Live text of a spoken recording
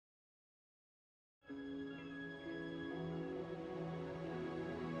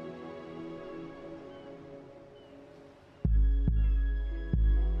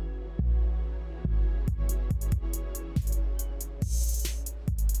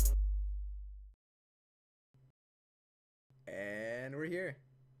here.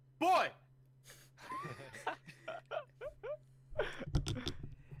 Boy!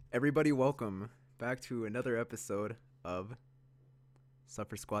 Everybody, welcome back to another episode of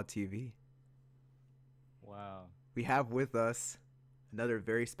Supper Squad TV. Wow. We have with us another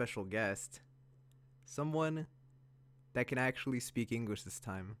very special guest, someone that can actually speak English this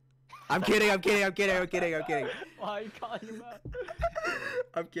time. I'm kidding. Why are you calling him out?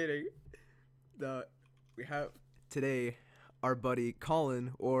 I'm kidding. We have today our buddy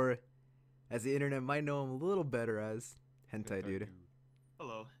Colin, or as the internet might know him a little better as Hentai Dude.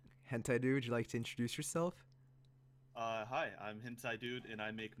 Hello. Hentai Dude, would you like to introduce yourself? Hi, I'm Hentai Dude, and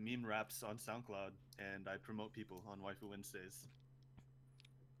I make meme raps on SoundCloud, and I promote people on Waifu Wednesdays.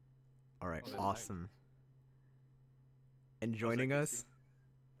 All right, Oh, awesome. And joining us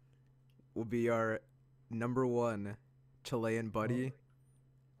will be our number one Chilean buddy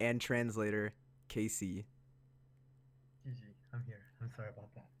and translator, Casey. GG, I'm here. I'm sorry about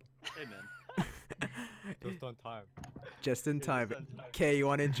that. Hey, man. Just on time. Just in time. just in time. Kay, you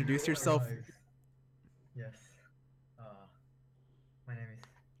want to introduce yourself? Yes. My name is.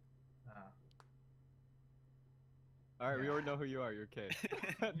 Alright, we Yeah. already know who you are. You're okay.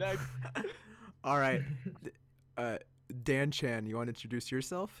 Next. All right. Dan Chan, you want to introduce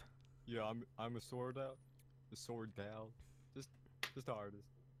yourself? Yeah, I'm a sword out. The sword down. Just the artist.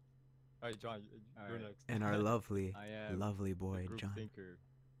 Alright, John, you're Alright. next. And our lovely, I am lovely boy, the group John. thinker.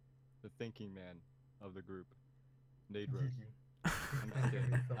 The thinking man of the group. Nate Rose. GG. I'm just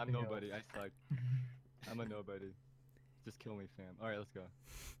kidding. I'm Something nobody. else. I suck. I'm a nobody. Just kill me, fam. Alright, let's go.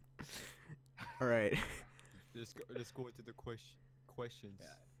 All right. Let's go into the questions. Yeah.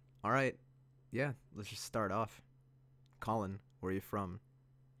 All right. Yeah, let's just start off. Colin, where are you from?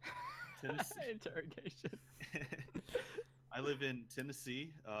 Tennessee. Interrogation. I live in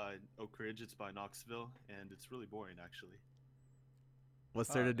Tennessee, Oak Ridge. It's by Knoxville, and it's really boring, actually.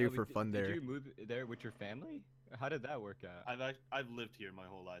 What's there to do for fun Did there? you move there with your family? How did that work out? I've lived here my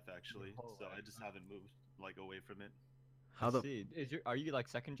whole life, actually, whole so I life. just haven't moved away from it. How I the see. Are you like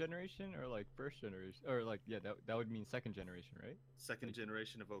second generation or like first generation? Or like that would mean second generation, right? Second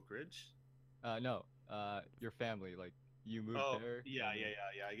generation of Oak Ridge. No. Your family, like you moved Oh, there. yeah.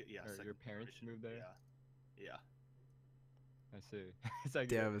 and- Or Or your parents moved there. Yeah. I see. It's like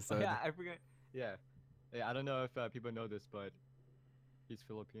Damn, oh, son. yeah, I forgot. Yeah. Yeah, I don't know if people know this, but he's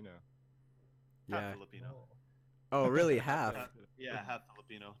Filipino. Half yeah? Filipino. Oh, really? Half? Yeah, half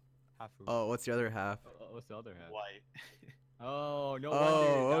Filipino. Half. Oh, what's the other half? What's the other half? White. Oh no. Oh,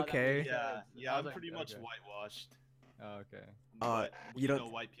 wonder. Now that okay. makes Yeah, sense. yeah, I I'm was like, pretty much okay. whitewashed. Oh, okay. But you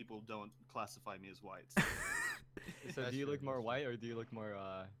don't- white people don't classify me as white. So do you look more white or do you look more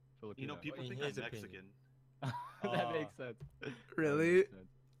Filipino? You know, people in think I'm his Mexican. opinion. That makes sense. That Really? makes sense.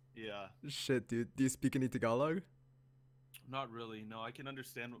 Yeah, Shit, dude. Do you speak any Tagalog? not really. No, I can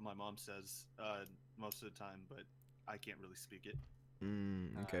understand what my mom says most of the time, but I can't really speak it.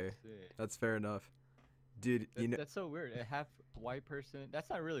 Okay. I see. That's fair enough. Dude, you know. That's so weird. A half white person. That's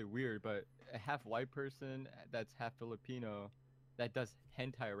not really weird, but a half white person that's half Filipino that does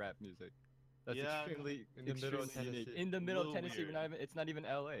hentai rap music. That's Yeah, extremely in the middle of extremely unique. Tennessee. In the middle of Little Tennessee, weird. it's not even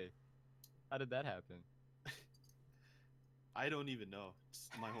LA. How did that happen? I don't even know.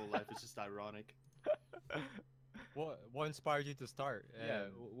 My whole life is just ironic. What inspired you to start? Yeah.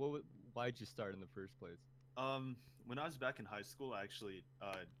 And Why'd you start in the first place? When I was back in high school, actually,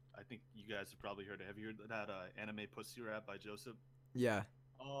 I think you guys have probably heard it. Have you heard that anime pussy rap by Joseph? Yeah.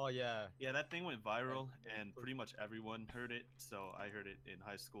 oh yeah, Yeah, that thing went viral, and pretty much everyone heard it. So I heard it in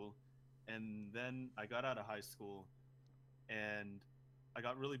high school, and then I got out of high school, and I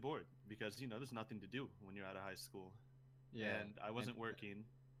got really bored because there's nothing to do when you're out of high school, Yeah. and I wasn't working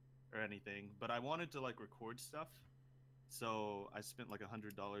or anything, but I wanted to like record stuff, so I spent like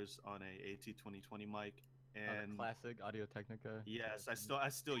 $100 on a AT2020 mic, and Classic Audio Technica. yes, I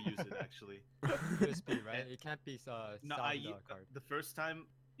still use it actually. USB, right? It can't be No, sound card. the first time,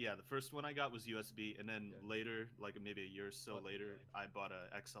 yeah, the first one I got was USB, and then Yeah. later, like maybe a year or so What- later, I bought a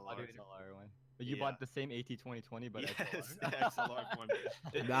XLR. XLR one. But you Yeah. bought the same AT2020, but Yes, XLR. the XLR form.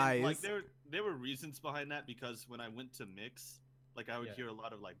 Like Nice. there were reasons behind that, because when I went to mix, like I would Yeah. hear a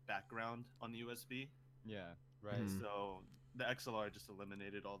lot of like background on the USB, Yeah, Right. Mhm. so the XLR just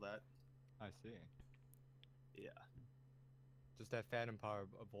eliminated all that. I see. Yeah, Just that phantom power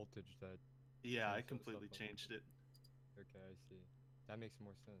of voltage that. yeah, I Change some completely stuff up. changed it. Okay, I see. That makes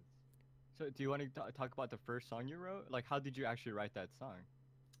more sense. So, do you want to talk about the first song you wrote? Like, how did you actually write that song?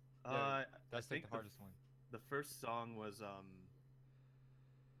 I That's like think the hardest one. the first song was I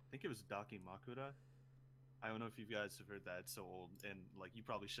think it was Daki Makura. I don't know if you guys have heard that. It's so old, and like you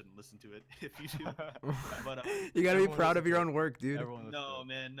probably shouldn't listen to it if you do. But You gotta be Everyone proud of listens your to own work, dude. Everyone listens to no, it.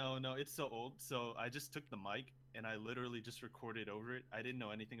 man, no, it's so old. So I just took the mic and I literally just recorded over it. I didn't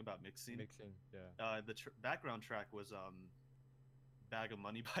know anything about mixing. Mixing, yeah. The background track was "Bag of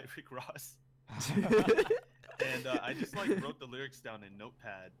Money" by Rick Ross, and I just like wrote the lyrics down in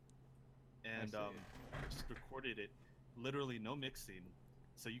Notepad, and see. just recorded it. Literally no mixing,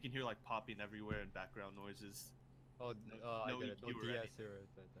 so you can hear like popping everywhere and background noises. Oh, no I get it. No EQ or DS anything.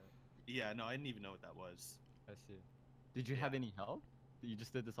 or that. Yeah, no, I didn't even know what that was. I see. Did you have Yeah. any help? You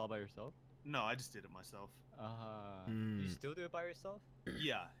just did this all by yourself? No, I just did it myself. You Mm. still do it by yourself?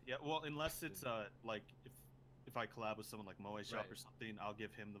 Yeah. Well, unless it's like if I collab with someone like Moe Shop Right. or something, I'll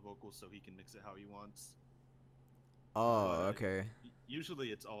give him the vocals so he can mix it how he wants. Oh, But, okay.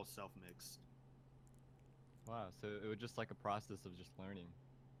 Usually it's all self-mixed. Wow, so it was just like a process of just learning.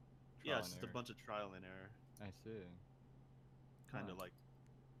 Yeah, Trial it's and just a error. bunch of trial and error. I see. Kind of Huh.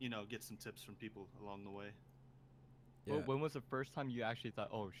 like, get some tips from people along the way. Yeah. When was the first time you actually thought,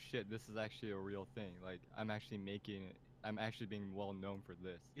 oh shit, this is actually a real thing? Like, I'm actually being well known for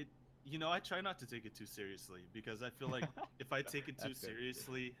this. I try not to take it too seriously because I feel like if I take it too That's good.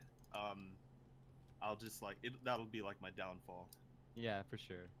 seriously, I'll just like that'll be like my downfall. Yeah, for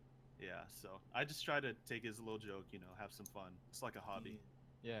sure. Yeah, so I just try to take it as a little joke, have some fun. It's like a hobby.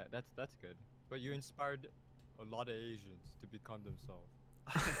 Yeah, that's good. But you inspired a lot of Asians to become themselves.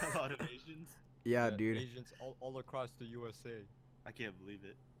 A lot of Asians. Yeah, Yeah, dude. Asians all across the USA. I can't believe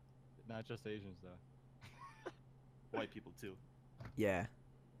it. Not just Asians though. White people too. Yeah.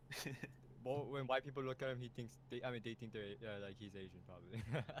 Well, when white people look at him, they think they're like he's Asian probably.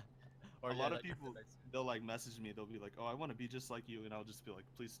 Or A yeah, lot of like, people, they'll like message me. They'll be like, "Oh, I want to be just like you," and I'll just be like,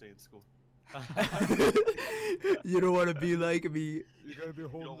 "Please stay in school." You don't want to be like me. You're gonna be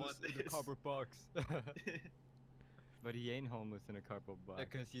don't homeless want in a this. cardboard box. But he ain't homeless in a cardboard box.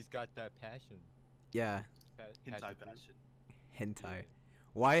 Because he's got that passion. Yeah, Hentai Passion fruit. passion. hentai. Yeah.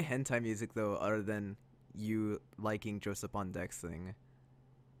 Why hentai music though, other than you liking Joseph on Deck's thing?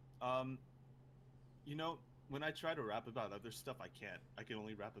 You know, when I try to rap about other stuff, I can't. I can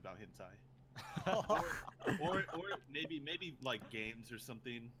only rap about hentai. or maybe like games or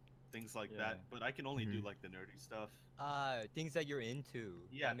something, things like Yeah. that. But I can only do Mhm. like the nerdy stuff. Things that you're into.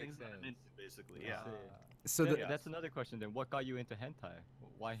 Yeah, that makes things that sense. I'm into, basically. I Yeah. see. So Yeah, the, Yeah. that's another question then. What got you into hentai?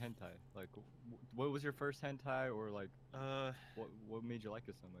 Why hentai? Like, what was your first hentai, or like, what made you like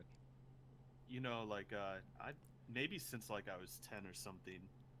it so much? Like I maybe since like I was 10 or something.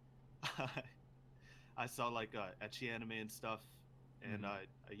 I saw like ecchi anime and stuff, and Mhm.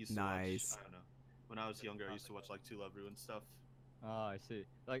 I used to Nice. watch. I don't know. When I was younger, I used to watch like To Love Ru and stuff. Oh, I see.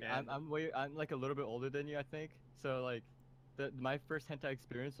 Like, And- I'm like a little bit older than you, I think. So like, my first hentai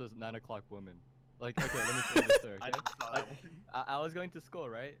experience was 9 o'clock woman. Like, okay, let me tell you this story. I Okay? never saw Like, that one. I was going to school,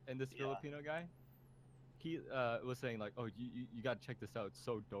 right? And this Yeah. Filipino guy, he was saying like, oh, you gotta check this out. It's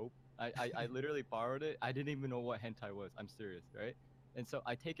so dope. I literally borrowed it. I didn't even know what hentai was. I'm serious, right? And so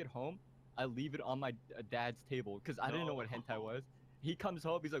I take it home. I leave it on my dad's table because I didn't know what hentai No. was. He comes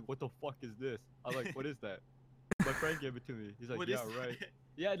home. He's like, what the fuck is this? I'm like, what is that? My friend gave it to me. He's like, What yeah, is right. that?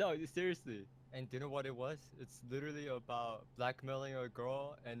 Yeah, no, seriously. And do you know what it was? It's literally about blackmailing a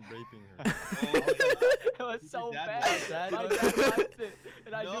girl and raping her. It was Did so your dad bad. watch that? My My dad dad watched it,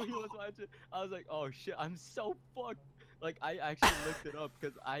 and I knew he No. was watching. I was like, oh shit, I'm so fucked. Like I actually looked it up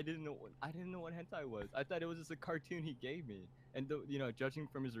because I didn't know what hentai was. I thought it was just a cartoon he gave me, and judging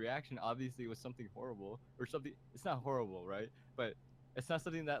from his reaction, obviously it was something horrible or something. It's not horrible, right? But it's not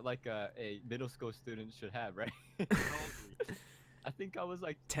something that like a middle school student should have, right? I think I was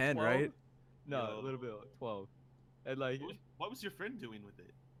like 10, 12? right? No, a little bit, Yo. 12. And like, What was your friend doing with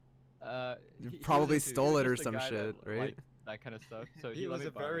it? You he was probably into- he stole was it or just a some guy that shit, right? liked that kind of stuff. So He let was me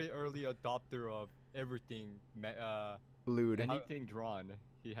a borrow very it. early adopter of everything. Lewd. Anything drawn,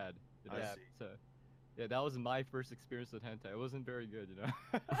 he had. I Yeah. see. So, yeah, that was my first experience with hentai. It wasn't very good, you know.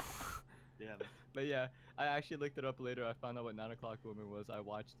 Yeah. But yeah, I actually looked it up later. I found out what 9 o'clock woman was. I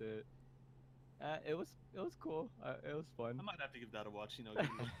watched it. It was cool. It was fun. I might have to give that a watch. Give it a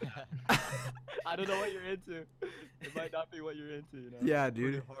look at. I don't know what you're into. It might not be what you're into, you know. Yeah,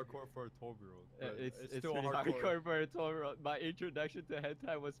 Pretty dude. hardcore for a 12-year-old. It's still pretty hardcore. hardcore for a 12-year-old. My introduction to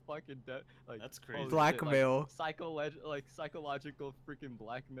hentai was fucking like That's holy crazy. shit, Blackmail. like psychological freaking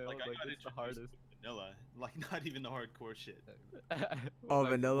blackmail. Like I got it's the introduced hardest. to vanilla, like not even the hardcore shit. Oh, Like,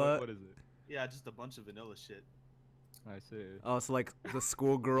 vanilla? What is it? Yeah, just a bunch of vanilla shit. I see. Oh, so like the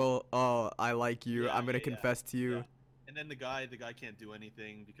schoolgirl. Oh, I like you. Yeah, I'm gonna yeah, yeah, confess to you. yeah. And then the guy can't do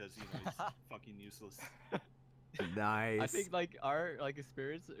anything because he's fucking useless. Nice. I think like our like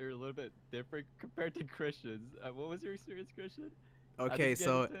experience are a little bit different compared to Christians. What was your experience, Christian? How did Okay, you get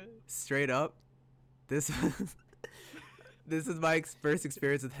so into- straight up, this was this is my first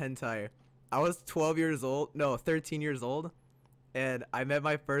experience with hentai. I was 12 years old, no, 13 years old, and I met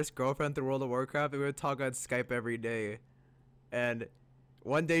my first girlfriend through World of Warcraft, and we would talk on Skype every day. And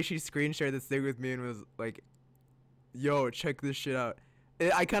one day she screen shared this thing with me and was like, "Yo, check this shit out."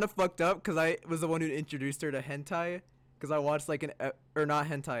 I kind of fucked up because I was the one who introduced her to hentai. Because I watched like or not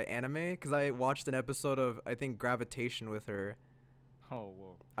hentai, anime. Because I watched an episode of, I think, Gravitation with her. Oh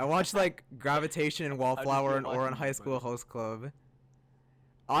whoa. I watched like Gravitation and How did you Wallflower feel and Oran watching High these, School buddy? Host Club. Like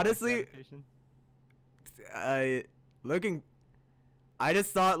Honestly, Gravitation? I looking, I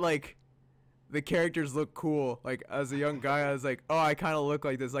just thought like the characters look cool. Like as a young guy, I was like, oh, I kind of look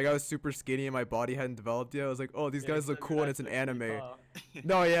like this. Like I was super skinny and my body hadn't developed yet. I was like, oh, these Yeah, guys look except cool you're and not it's an sexually anime. tall.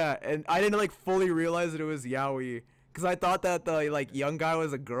 No, yeah, and I didn't like fully realize that it was yaoi, cause I thought that the like young guy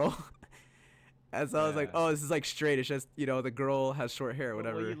was a girl, and so I was like, Yeah. oh, this is like straight. It's just the girl has short hair, What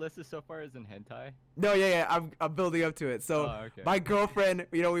whatever. you listed so far is in hentai. No, yeah, I'm building up to it. So Oh, okay. my girlfriend,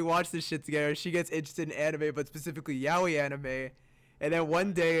 we watched this shit together. She gets interested in anime, but specifically yaoi anime, and then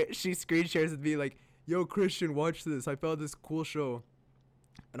one day she screen shares with me like, "Yo, Christian, watch this. I found this cool show,"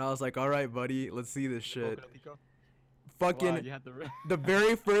 and I was like, "All right, buddy, let's see this shit." Boku no Pico? Fucking Wow, you had the the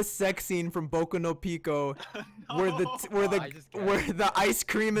very first sex scene from Boku no Pico, where the No. I just guessed. where the ice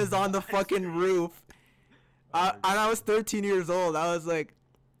cream is on the fucking roof. And I was 13 years old. I was like,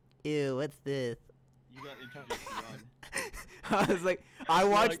 "Ew, what's this?" You got introduced young. I was like, I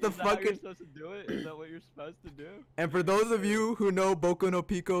watched the is that how you're fucking. supposed to do it? Is that what you're supposed to do? And for those of you who know Boku no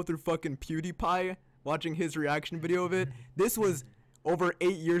Pico through fucking PewDiePie, watching his reaction video of it, this was over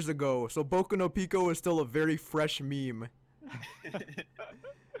 8 years ago. So Boku no Pico is still a very fresh meme.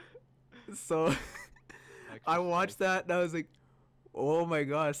 So I Extra watched spicy. that and I was like, oh my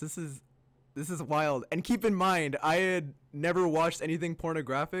gosh, this is wild. And keep in mind, I had never watched anything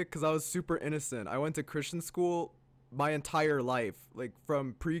pornographic because I was super innocent. I went to Christian school my entire life, like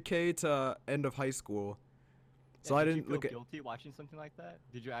from pre-K to end of high school. So Yeah, I did you didn't feel look at. guilty watching something like that?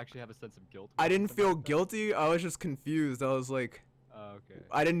 Did you actually have a sense of guilt? I watching didn't something feel like that? guilty. I was just confused. I was like, Oh, okay.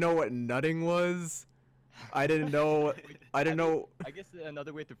 I didn't know what nutting was. I didn't know. I didn't know. I guess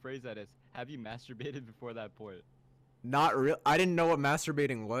another way to phrase that is, have you masturbated before that point? Not real. I didn't know what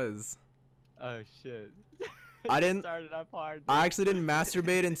masturbating was. Oh shit. I You didn't- started up hard. I dude. actually didn't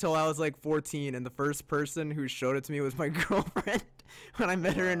masturbate until I was like 14, and the first person who showed it to me was my girlfriend when I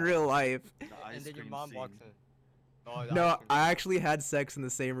met her in real life. The ice And then your cream mom scene. walks in. Oh, the No, ice cream. I actually had sex in the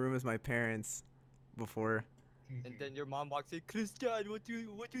same room as my parents before. And then your mom walks in, Christian, what you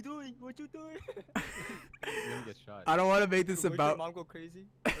doing? What you doing? You're gonna get shot. I don't want to make this Would your about. mom go crazy?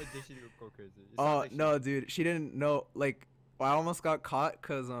 Or did she go crazy? It sounds Oh like she no, did. dude, she didn't know. Like, I almost got caught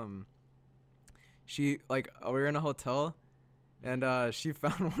because she like we were in a hotel, and she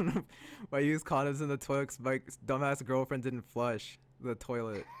found one of my used condoms in the toilet 'cause my dumbass girlfriend didn't flush the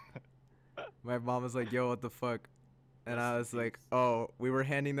toilet. My mom was like, "Yo, what the fuck?" And I was Rest in like, peace. "Oh, we were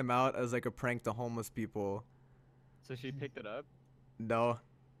handing them out as like a prank to homeless people." So she picked it up. No,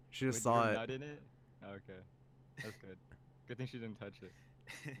 she just with saw your it. nut in it. Okay, that's good. Good thing she didn't touch it.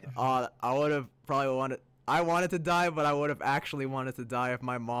 I would have probably wanted. I wanted to die, but I would have actually wanted to die if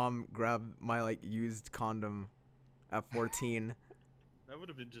my mom grabbed my like used condom at 14. That would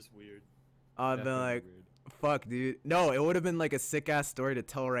have been just weird. I'd been Definitely like, weird. fuck, dude. No, it would have been like a sick ass story to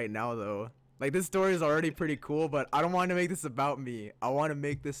tell right now, though. Like, this story is already pretty cool, but I don't want to make this about me. I want to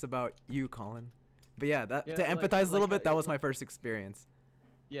make this about you, Colin. But yeah, that Yeah, to like- empathize a little like, bit, that was my first experience.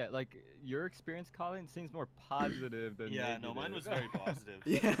 Yeah, like your experience, Colin, seems more positive than Yeah, no, mine was negative. very positive.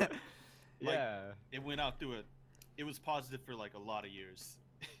 Yeah. Like, Yeah, It went out through it. It was positive for like a lot of years.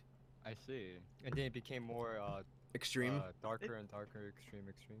 I see. And then it became more Extreme. darker and darker, extreme.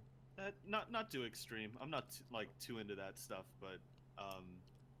 Not too extreme. I'm not like too into that stuff, but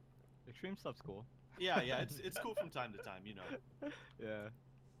Extreme stuff's cool. yeah, it's cool from time to time, you know. Yeah.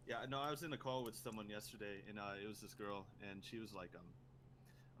 Yeah, no, I was in a call with someone yesterday, and it was this girl, and she was like, I'm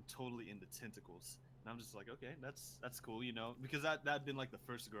totally into tentacles, and I'm just like, okay, that's cool, you know, because that'd been like the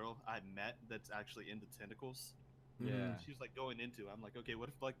first girl I met that's actually into tentacles. Yeah. Mhm. She was like going into it. I'm like, okay, what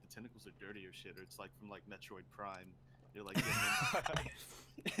if like the tentacles are dirty or shit, or it's like from like Metroid Prime? You're like, getting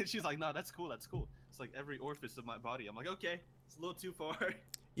in- and she's like, no, that's cool, that's cool. It's like every orifice of my body. I'm like, okay, it's a little too far.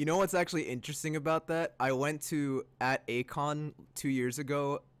 You know what's actually interesting about that? I went to at Acon 2 years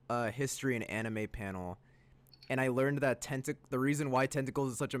ago, a history and anime panel, and I learned that the reason why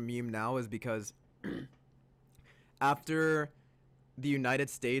tentacles is such a meme now is because after the United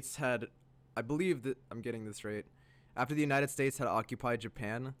States had I believe that I'm getting this right. After the United States had occupied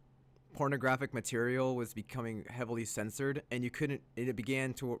Japan, pornographic material was becoming heavily censored, and you couldn't. It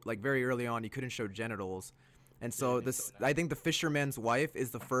began to like very early on. You couldn't show genitals, and so think this. so now. I think The Fisherman's Wife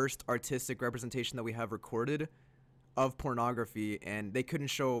is the first artistic representation that we have recorded of pornography, and they couldn't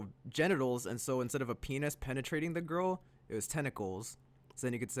show genitals, and so instead of a penis penetrating the girl, it was tentacles. So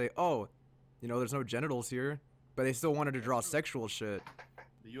then you could say, oh, there's no genitals here, but they still wanted to draw sexual shit.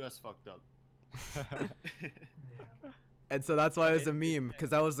 The U.S. fucked up. Yeah. And so that's why it's a meme,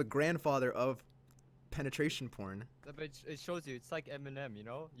 because that was the grandfather of penetration porn. But it shows you, it's like Eminem, you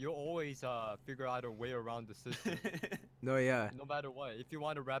know? You always figure out a way around the system, No, yeah. no matter what. If you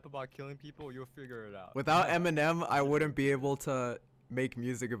want to rap about killing people, you'll figure it out. Without Eminem, I wouldn't be able to make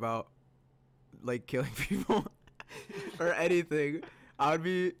music about like killing people or anything.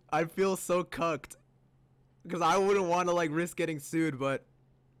 I'd feel so cucked because I wouldn't want to like risk getting sued, but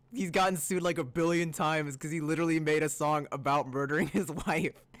he's gotten sued like a billion times because he literally made a song about murdering his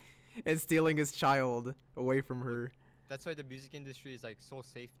wife and stealing his child away from her. That's why the music industry is like so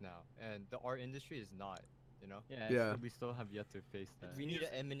safe now, and the art industry is not, you know? Yeah, Yeah. we still have yet to face that. We need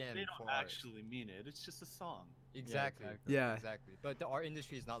an Eminem They for don't art. actually mean it. It's just a song. Exactly. exactly. Yeah. Exactly. But the art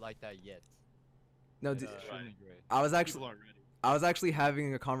industry is not like that yet. No, And, d- Extremely great. I was People actually aren't ready. I was actually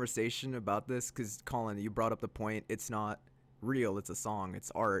having a conversation about this because Colin, you brought up the point. It's not real. It's a song.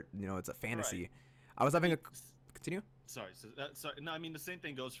 It's art. It's a fantasy. I was having a continue. Sorry, sorry. No, I mean the same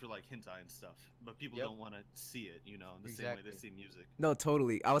thing goes for like hentai and stuff, but people Yep. don't want to see it, the same way they Exactly. see music. No,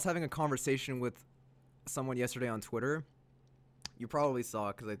 totally. I was having a conversation with someone yesterday on Twitter. You probably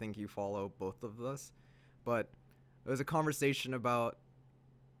saw because I think you follow both of us. But it was a conversation about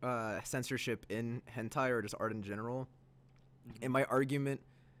censorship in hentai or just art in general. And my argument,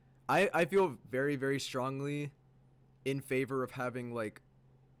 I feel very, very strongly in favor of having like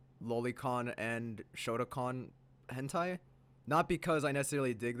lolicon and shotacon hentai. Not because I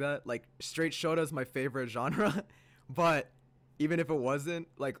necessarily dig that. Like straight shota is my favorite genre, but even if it wasn't,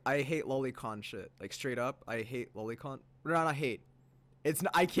 like I hate lolicon shit. Like straight up, I hate lolicon. Not hate.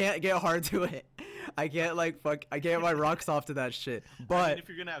 I can't get hard to it. I can't I can't get my rocks off to that shit. I But mean, if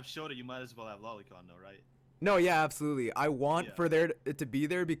you're gonna have Shota, you might as well have Lolicon, though, right? no, yeah, absolutely. I want Yeah. for it to be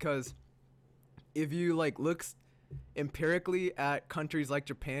there because if you like look empirically at countries like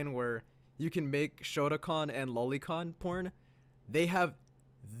Japan where you can make shotacon and lolicon porn, they have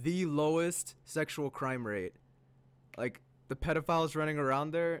the lowest sexual crime rate. Like the pedophiles running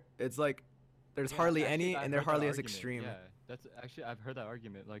around there, it's like there's Yeah, hardly actually, any I've and they're heard that hardly as argument, extreme. Yeah, that's actually I've heard that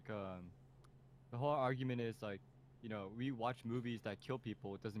argument. Like, the whole argument is like, we watch movies that kill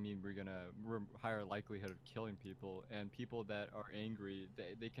people. It doesn't mean we're higher likelihood of killing people. And people that are angry,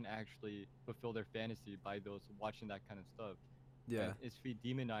 they can actually fulfill their fantasy by watching that kind of stuff. Yeah. And if we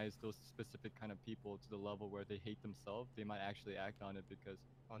demonize those specific kind of people to the level where they hate themselves, they might actually act on it because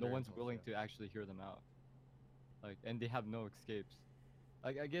On no their one's impulse, willing yeah. to actually hear them out. Like, and they have no escapes.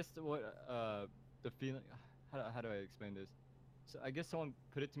 Like, I guess the feeling, how do I explain this? So I guess someone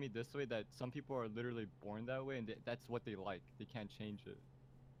put it to me this way, that some people are literally born that way, and that's what they like. They can't change it.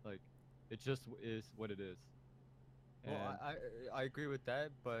 Like, it just is what it is. Well, And- I agree with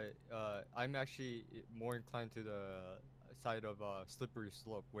that, but I'm actually more inclined to the side of slippery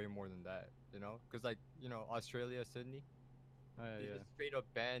slope way more than that, you know? Because, like, Australia, Sydney, they yeah. just straight up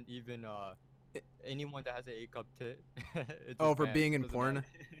banned even anyone that has an A-cup tit. It's Oh, just for banned. being in Doesn't porn? matter.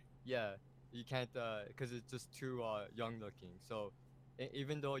 Yeah, you can't, because it's just too young looking. So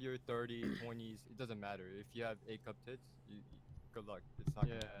even though you're 30, 20s, it doesn't matter. If you have A-cup tits, good luck. It's not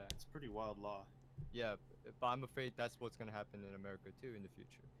Yeah. gonna It's a pretty wild law. Yeah, but I'm afraid that's what's gonna happen in America too in the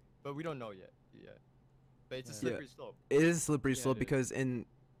future. But we don't know yet. Yeah, but it's a Yeah. slippery slope. It is a slippery Yeah, slope it is. because in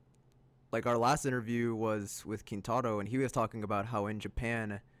like our last interview was with Kintaro and he was talking about how in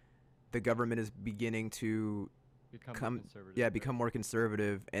Japan the government is beginning to Become come- more conservative. yeah right? become more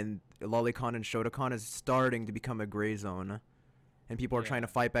conservative and lolicon and shotacon is starting to become a gray zone and people are trying to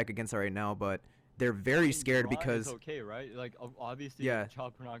Yeah. fight back against it right now, but they're I very mean, scared draw is because okay, right? Like, obviously, Yeah.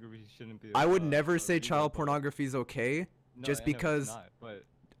 child pornography shouldn't be. I would never say illegal, child but- pornography is okay. No, just I know it's because- not, but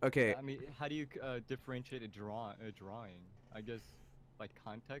Okay, I mean, how do you differentiate a drawing? I guess like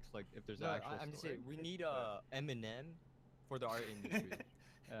context, like if there's No, an actual I'm just story. saying we need Eminem for the art industry.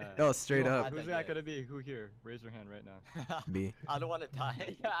 no, straight don't up have Who's that that yet. gonna be? Who here? Raise your hand right now. me. I don't want to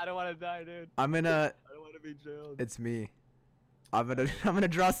die. I don't want to die, dude. I'm gonna I don't want to be jailed. it's me. I'm gonna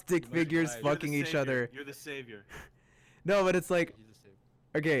draw stick Much figures obliged. You're the fucking each savior. other. You're the savior. No, but it's like He's a savior.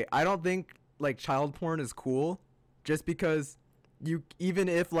 okay, I don't think like child porn is cool just because even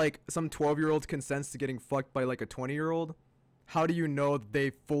if like some 12-year-old consents to getting fucked by like a 20-year-old, how do you know they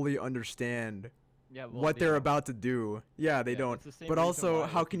fully understand Yeah, well, what they they're don't. about to do? Yeah, they Yeah, don't. it's the same But reason also, why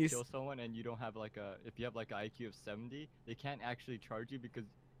how if can you you? kill someone and you don't have like if you have like an IQ of 70, they can't actually charge you because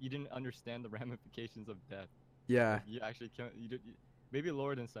you didn't understand the ramifications of death. Yeah, Like you actually can't. Maybe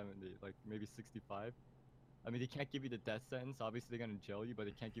lower than 70, like maybe 65. I mean, they can't give you the death sentence. Obviously, they're gonna jail you, but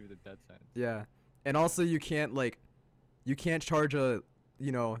they can't give you the death sentence. yeah. And also, you can't like, you can't charge a,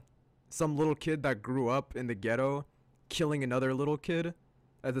 you know, some little kid that grew up in the ghetto, killing another little kid,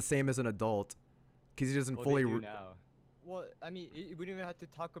 as the same as an adult, because he doesn't Well, fully. they do now. Well, I mean, we don't even have to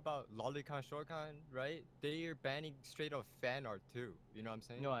talk about lolicon, shortcon, right? They are banning straight up fan art too. You know what I'm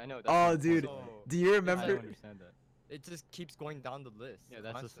saying? No, I know. That's Oh, my point, dude, like, do you I remember? don't understand that. It just keeps going down the list. Yeah,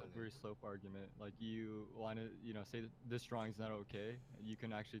 that's a constantly. slippery slope argument. Like you want to, say that this drawing's not okay. You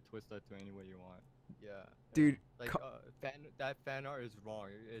can actually twist that to any way you want. Yeah. Dude, Like that fan art is wrong.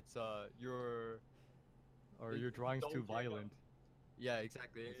 It's your Or It- your drawing's don't too bring up- violent. yeah,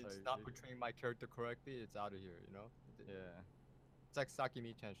 exactly. It's It's like- not portraying my character correctly. It's out of here. You know. Yeah. It's like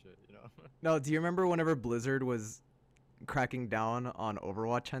Sakimi-chan shit. You know. no, do you remember whenever Blizzard was cracking down on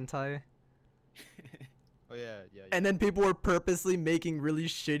Overwatch hentai? Oh yeah, yeah. And then people were purposely making really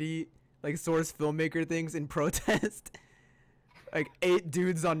shitty, like, source filmmaker things in protest. Like 8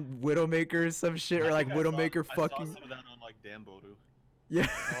 dudes on Widowmaker or some shit, or I like think I saw- Widowmaker I saw fucking. some of that on like Damboru. Yeah.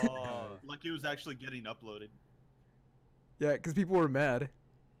 Oh. Like it was actually getting uploaded. Yeah, because people were mad.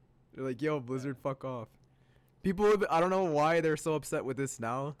 They're like, yo, Blizzard, fuck off. People, I don't know why they're so upset with this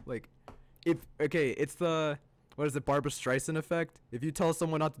now. Like, it's the, what is it, Barbara Streisand effect? If you tell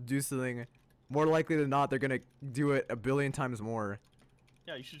someone not to do something, more likely than not, they're gonna do it a billion times more.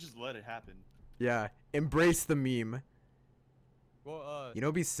 Yeah, you should just let it happen. Yeah, embrace the meme. Well, You know,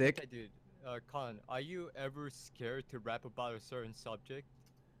 what'd be okay, sick. dude. Colin, are you ever scared to rap about a certain subject?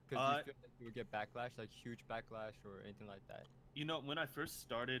 Because Uh, you feel like you would get backlash, like huge backlash or anything like that. You know, when I first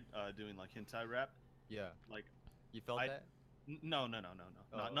started doing like hentai rap, Yeah. like You felt I- that? no,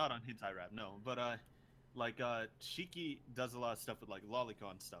 Oh. not on hentai rap, no. But like Shiki does a lot of stuff with like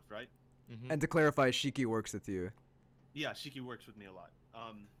lolicon stuff, right? Mm-hmm. And to clarify, Shiki works with you. Yeah, Shiki works with me a lot.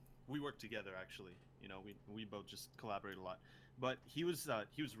 We work together actually. You know, we both just collaborate a lot. But he was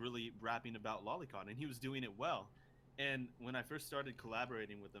really rapping about lolicon, and he was doing it well. And when I first started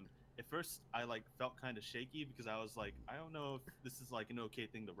collaborating with him, at first I like felt kind of shaky because I was like, I don't know if this is like an okay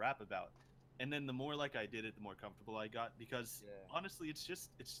thing to rap about. And then the more like I did it, the more comfortable I got because Yeah. honestly, it's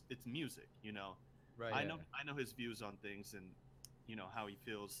music, you know. Right. I know his views on things and you know how he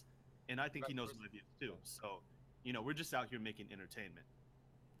feels, and I think he knows my views too. So, you know, we're just out here making entertainment.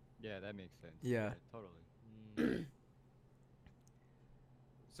 Yeah, that makes sense. Yeah. Totally. Mm.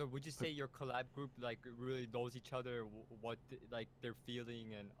 So would you say your collab group like really knows each other, what like they're feeling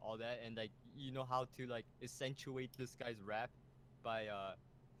and all that, and like you know how to like accentuate this guy's rap by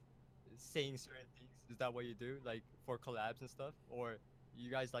saying certain things? Is that what you do, like for collabs and stuff, or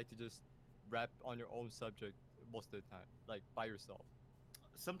you guys like to just rap on your own subject most of the time, like by yourself?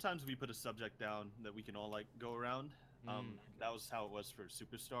 Sometimes we put a subject down that we can all like go around. Mm. That was how it was for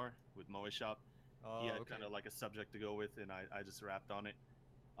Superstar with Moe Shop. Oh, He had okay. kind of like a subject to go with, and I just rapped on it.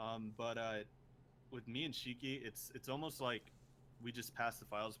 But with me and Shiki, it's almost like we just pass the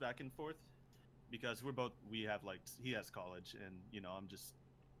files back and forth because we have like he has college, and you know I'm just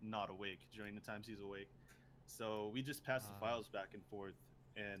not awake during the times he's awake, so we just pass the Ah. files back and forth,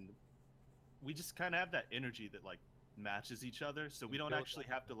 and we just kind of have that energy that like matches each other, so we don't Build actually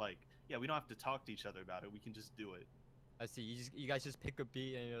have to like we don't have to talk to each other about it. We can just do it. I see. You guys just pick a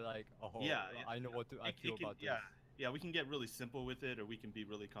beat and you're like, oh, Yeah, I know what I feel about this. Yeah, we can get really simple with it, or we can be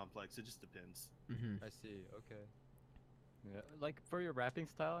really complex. It just depends. Mm-hmm. I see. Okay. Yeah. Like for your rapping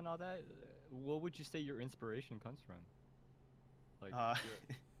style and all that, what would you say your inspiration comes from? Like,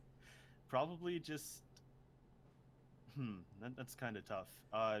 Probably just. That's kind of tough.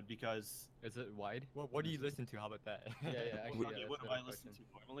 Because is it wide? What do you listen to? How about that? Yeah, yeah, actually, okay, yeah, what do that's a I better listen question.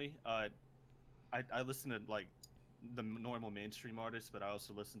 to normally? I listen to like the normal mainstream artists, but I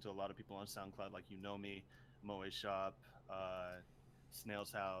also listen to a lot of people on SoundCloud, like Me, Moe Shop,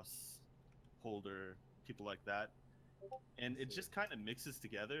 Snail's House, Holder, people like that, and it just kind of mixes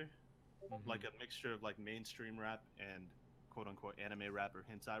together, like a mixture of like mainstream rap and quote unquote anime rap or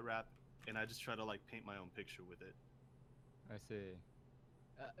hentai rap, and I just try to like paint my own picture with it. I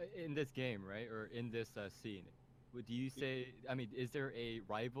see. In this game, right, or in this scene, do you say? I mean, is there a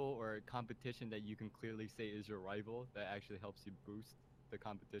rival or a competition that you can clearly say is your rival that actually helps you boost the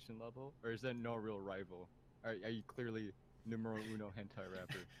competition level, or is there no real rival? Are you clearly numero uno hentai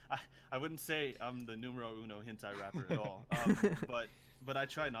rapper? I wouldn't say I'm the numero uno hentai rapper at all, but but I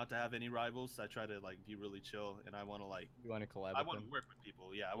try not to have any rivals. I try to like be really chill, and I want to like You want to collab I with want them? to work with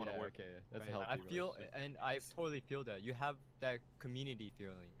people. Yeah, I want to Yeah, work. okay, that's a Right. healthy I feel, relationship. and I totally feel that you have that community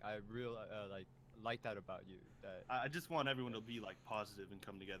feeling. I real like that about you. That I just want everyone to be like positive and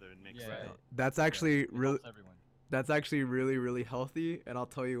come together and make Yeah. stuff. right. That's Yeah, actually it really helps everyone. that's actually really really healthy, and I'll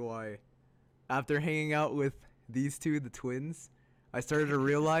tell you why. After hanging out with these two, the twins, I started to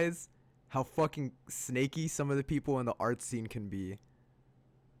realize how fucking snaky some of the people in the art scene can be.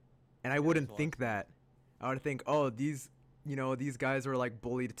 And I there's wouldn't a lot think of snakes. that. I would think, oh, these guys were like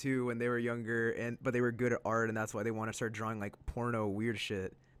bullied too when they were younger, and but they were good at art, and that's why they want to start drawing like porno weird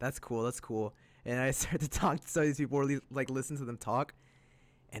shit. That's cool. That's cool. And I started to talk to some of these people, or like listen to them talk,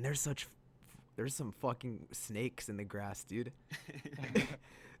 and there's some fucking snakes in the grass, dude.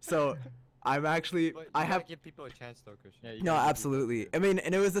 So I'm actually But you I gotta have give people a chance though, Christian. Yeah, you no, gotta give people absolutely. time. I mean,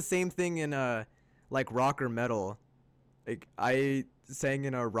 and it was the same thing in like rock or metal. Like I sang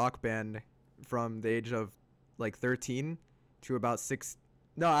in a rock band from the age of like 13 to about 6,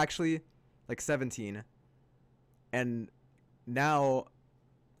 no, actually like 17. And now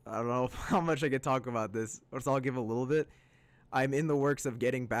I don't know how much I could talk about this, or so I'll give a little bit. I'm in the works of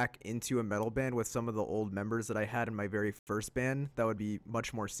getting back into a metal band with some of the old members that I had in my very first band that would be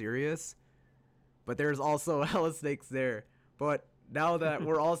much more serious. But there's also hella snakes there. But now that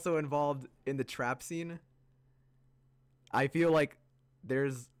we're also involved in the trap scene, I feel like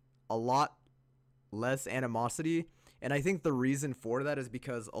there's a lot less animosity. And I think the reason for that is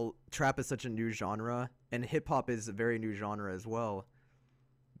because trap is such a new genre, and hip hop is a very new genre as well.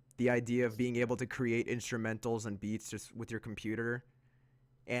 The idea of being able to create instrumentals and beats just with your computer,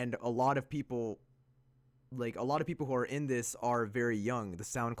 and a lot of people, like a lot of people who are in this are very young. The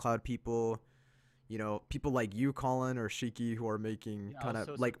SoundCloud people, people like you, Colin, or Shiki, who are making Yeah, I kind was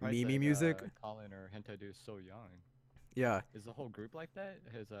of so like surprised meme that, music. Colin or Hentai Dude is so young. Yeah. Is the whole group like that?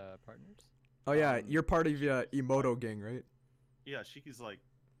 His partners? Oh yeah, Um, you're part of Shiki's Emoto gang, right? Yeah, Shiki's like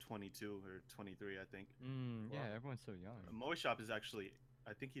 22 or 23, I think. Yeah, Wow. everyone's so young. Moe Shop is actually,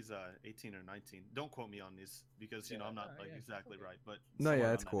 I think he's 18 or 19. Don't quote me on this because Yeah, I'm not no, like yeah, it's exactly okay. right, but No, yeah, somewhere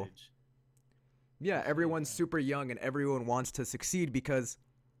that's around that cool. age. Yeah, That's really everyone's young. super young and everyone wants to succeed because,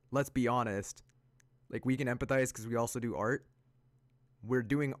 let's be honest, like we can empathize because we also do art. We're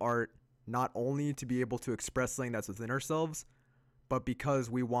doing art not only to be able to express something that's within ourselves, but because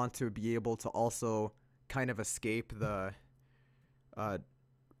we want to be able to also kind of escape the uh,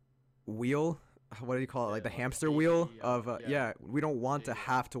 wheel. What do you call it? Like the Yeah, hamster wheel daily, of yeah, yeah. We don't want to daily life.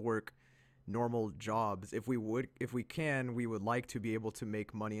 have to work normal jobs. If we can, we would like to be able to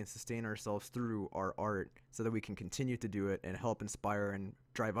make money and sustain ourselves through our art, so that we can continue to do it and help inspire and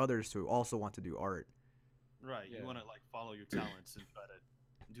drive others to also want to do art. Right. Yeah. You want to like follow your talents and try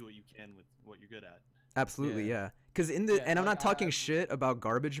to do what you can with what you're good at. Absolutely, Yeah. yeah. Because Yeah, and I'm like, not talking I- shit about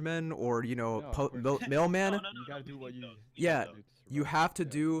garbage men or No, of course. mailman. No, You gotta do we what need you those. We need Yeah, those. do to You survive. have to Yeah.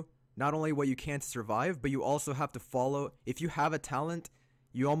 do not only what you can to survive, but you also have to follow. If you have a talent,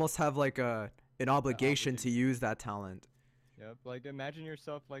 you almost have like an obligation to obligation. use that talent. Yep. Like imagine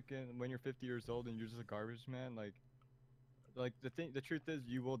yourself like when you're 50 years old and you're just a garbage man. Like the truth is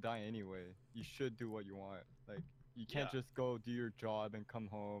you will die anyway. You should do what you want. Like you can't Yeah. just go do your job and come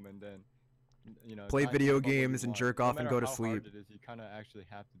home and then Play not video think about what you games and want. jerk No off and matter go to how sleep. hard it is, you kind of actually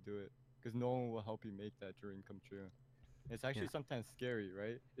have to do it because no one will help you make that dream come true. It's actually sometimes scary,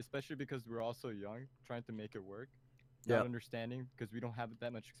 right? Especially because we're all so young, trying to make it work, Yeah. not understanding because we don't have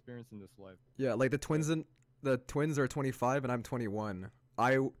that much experience in this life. Yeah, like the twins are 25 and I'm 21.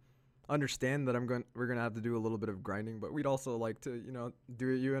 I understand that we're gonna have to do a little bit of grinding, but we'd also like to do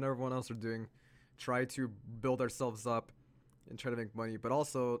what you and everyone else are doing, try to build ourselves up, and try to make money. But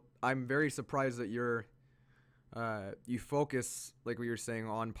also, I'm very surprised that you focus, like what you're saying,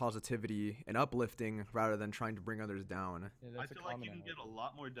 on positivity and uplifting rather than trying to bring others down. Yeah, I that's a feel like you common can get a element.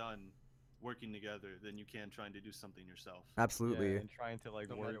 lot more done working together than you can trying to do something yourself. Absolutely. Yeah, and trying to like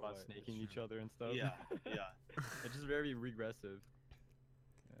No worry matter about what, snaking that's each true. other and stuff. Yeah, yeah. It's just very regressive.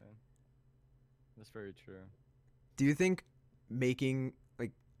 Yeah, that's very true. Do you think making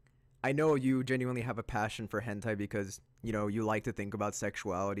like I know you genuinely have a passion for hentai because you like to think about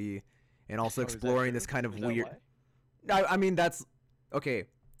sexuality and also Oh, is that exploring this true? kind of Is that weird. why? No, I mean that's okay.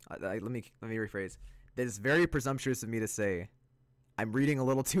 Let me rephrase. That is very presumptuous of me to say. I'm reading a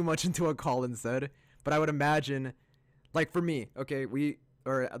little too much into what Colin said, but I would imagine, like for me, okay,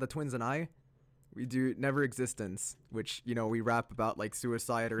 the twins and I, we do Never Existence, which we rap about like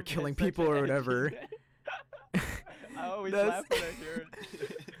suicide or That's killing such people an or edgy whatever. name. I always That's- laugh when I hear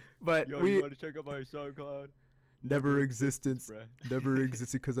it. But Yo, we you want to check out my SoundCloud? Never Existence, bruh. never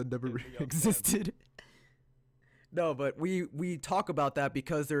existed because I never Hit me up, fam. existed. No, but we talk about that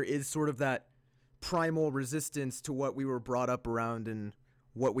because there is sort of that primal resistance to what we were brought up around and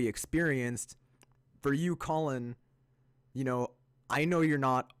what we experienced. For you, Colin, you know, I know you're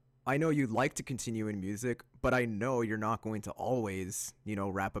not. I know you'd like to continue in music, but I know you're not going to always,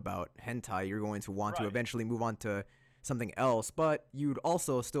 rap about hentai. You're going to want to Right. eventually move on to something else, but you'd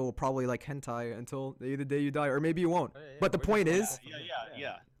also still probably like hentai until the day you die, or maybe you won't. Oh, yeah, But the we're just point gonna is, go from there.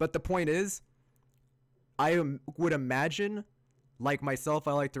 Yeah. But the point is, would imagine, like myself,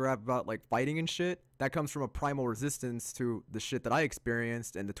 I like to rap about like fighting and shit. That comes from a primal resistance to the shit that I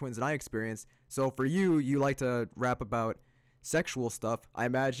experienced and the twins that I experienced. So for you, you like to rap about sexual stuff. I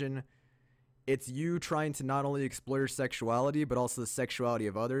imagine it's you trying to not only explore your sexuality, but also the sexuality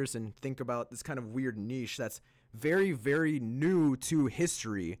of others, and think about this kind of weird niche that's very, very new to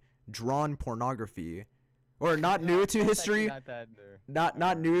history, drawn pornography. Or not new to It's history, actually not that new.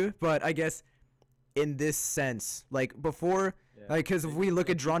 not new, but I guess in this sense, like before, Yeah. like, because if we look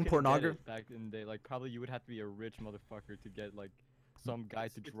Like, at you drawn couldn't get pornography, it back in the day, like probably you would have to be a rich motherfucker to get like some guy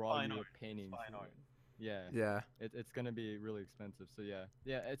to It's draw fine you art. a painting. fine art. Yeah, yeah, it's gonna be really expensive. So yeah,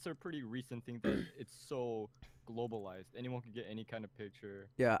 it's a pretty recent thing that it's so globalized. Anyone can get any kind of picture.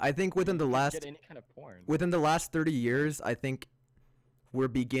 yeah, I think within the You can last get any kind of porn. 30 years, I think we're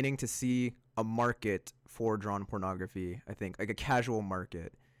beginning to see a market for drawn pornography. I think like a casual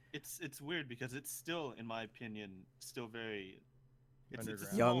market. It's weird because it's still, in my opinion, still very. It's a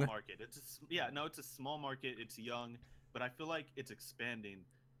Underground. small Young. market. It's a small market. It's young, but I feel like it's expanding,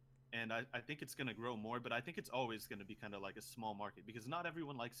 and I think it's gonna grow more. But I think it's always gonna be kind of like a small market because not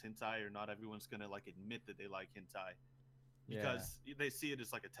everyone likes hentai, or not everyone's gonna like admit that they like hentai Yeah. because they see it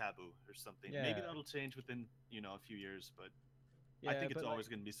as like a taboo or something. Maybe Yeah. that'll change within a few years, but Yeah, I think it's but, always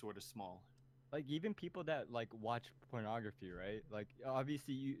like, gonna be sort of small. like even people that like watch pornography, right? Like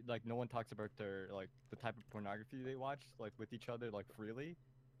obviously you like no one talks about their like the type of pornography they watch like with each other like freely.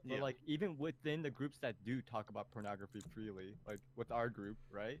 But Yeah. like even within the groups that do talk about pornography freely, like with our group,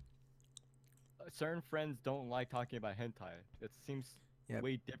 right? Certain friends don't like talking about hentai. It seems Yeah,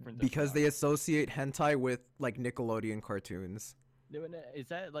 way different than because they pornography. associate hentai with like Nickelodeon cartoons. No, no, is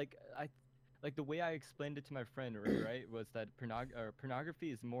that like like the way I explained it to my friend, right, was that pornography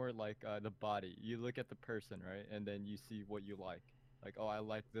is more like the body. You look at the person, right, and then you see what you like. Like, oh, I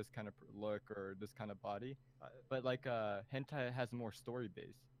like this kind of look or this kind of body. But like hentai has more story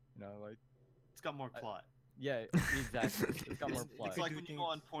base. Like It's got more I- plot. yeah, exactly. It's got more plot. It's like do when you go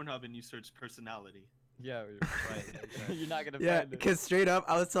on things- Pornhub and you search personality. Yeah, right. You're not gonna Yeah, find it. because straight up,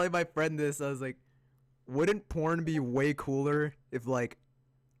 I was telling my friend this. I was like, wouldn't porn be way cooler if like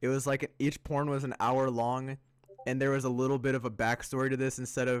it was like each porn was an hour long, and there was a little bit of a backstory to this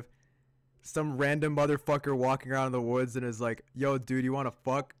instead of some random motherfucker walking around in the woods and is like, "Yo, dude, you want to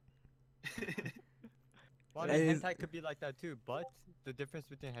fuck?" Well, I Hey, mean, is- hentai could be like that too, but the difference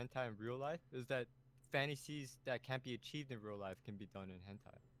between hentai and real life is that fantasies that can't be achieved in real life can be done in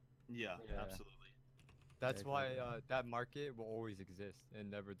hentai. Yeah, Yeah. absolutely. That's why exactly. that market will always exist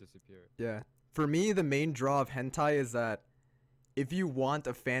and never disappear. Yeah. For me, the main draw of hentai is that if you want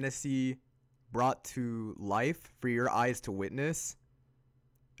a fantasy brought to life for your eyes to witness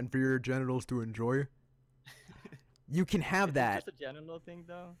and for your genitals to enjoy, you can have Is it that. just a genital thing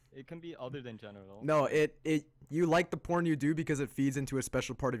though? It can be other than genital. No, it you like the porn you do because it feeds into a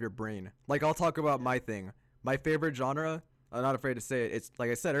special part of your brain. Like I'll talk about my thing. My favorite genre, I'm not afraid to say it. It's like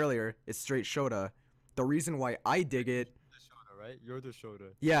I said earlier, it's straight shota. The reason why I dig it, The shoulder, right? You're the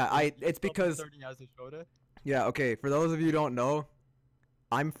shoulder. yeah, it's Yourself because starting as a shoulder. yeah, okay, for those of you who don't know,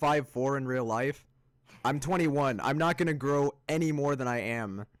 I'm 5'4" in real life. I'm 21. I'm not going to grow any more than I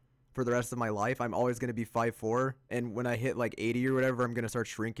am for the rest of my life. I'm always going to be 5'4", and when I hit like 80 or whatever, I'm going to start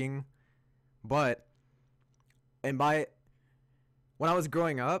shrinking. But when I was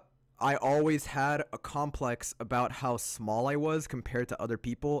growing up, I always had a complex about how small I was compared to other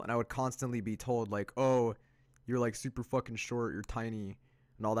people, and I would constantly be told like, "Oh, you're like super fucking short, you're tiny."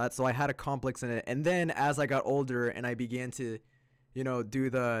 And all that. So I had a complex in it. And then as I got older and I began to, do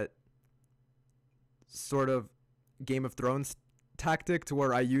the sort of Game of Thrones tactic to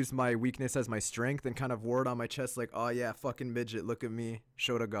where I use my weakness as my strength and kind of wore it on my chest like, "Oh yeah, fucking midget, look at me,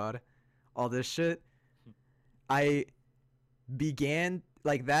 show to God." All this shit. I began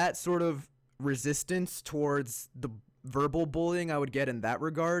like that sort of resistance towards the verbal bullying I would get in that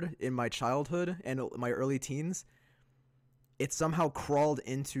regard in my childhood and my early teens. It somehow crawled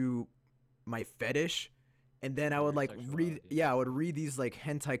into my fetish, and then I would Your like read sexuality. I would read these like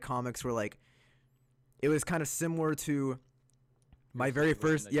hentai comics where like it was kind of similar to my very situation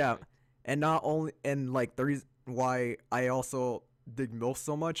first that you liked. and not only and like the reason why I also dig MILF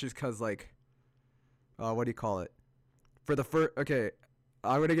so much is because like what do you call it? for the first, okay,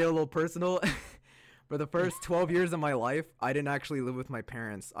 I'm gonna get a little personal. For the first 12 years of my life, I didn't actually live with my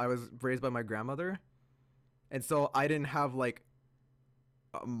parents. I was raised by my grandmother, and so I didn't have like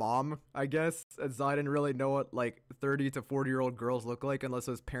a mom, I guess, and so I didn't really know what like 30 to 40-year-old girls look like unless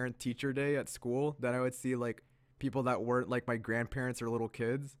it was parent teacher day at school. Then I would see like people that weren't like my grandparents or little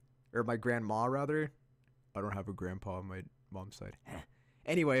kids, or my grandma rather. I don't have a grandpa on my mom's side.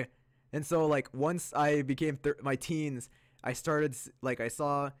 Anyway, and so like once I became my teens, I started like I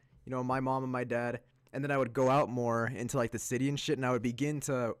saw, you know, my mom and my dad, and then I would go out more into like the city and shit, and I would begin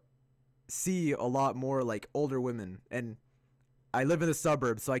to see a lot more like older women. And I live in the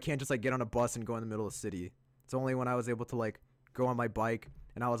suburbs, so I can't just like get on a bus and go in the middle of the city. It's only when I was able to like go on my bike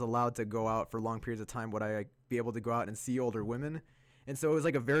and I was allowed to go out for long periods of time would I like, be able to go out and see older women. And so it was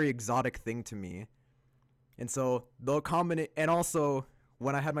like a very exotic thing to me. And so the common, and also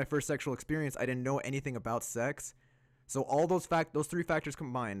when I had my first sexual experience, I didn't know anything about sex. So all those three factors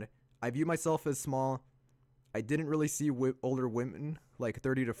combined, I view myself as small. I didn't really see older women like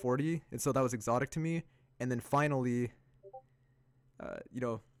 30 to 40, and so that was exotic to me. And then finally, you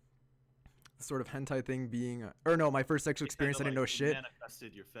know, the sort of hentai thing being, or no, my first sexual experience, I didn't know shit.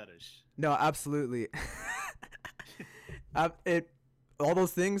 Manifested your fetish. No, absolutely. All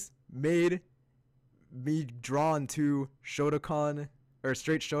those things made me drawn to Shotokan or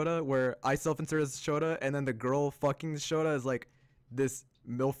straight Shota, where I self-insert as Shota, and then the girl fucking Shota is like this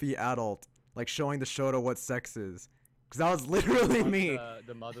milfy adult, like showing the Shota what sex is. Cause that was literally me.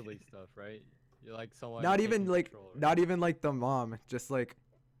 The motherly stuff, right? You're like someone. Not even taking like, control, right? not even like the mom, just like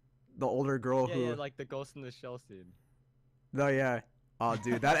the older girl Yeah, who. yeah, like the Ghost in the Shell scene. No, yeah. Oh,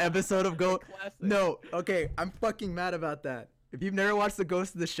 dude, that episode of Ghost. Classic. No, okay, I'm fucking mad about that. If you've never watched the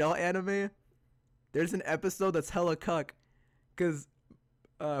Ghost in the Shell anime, there's an episode that's hella cuck, cause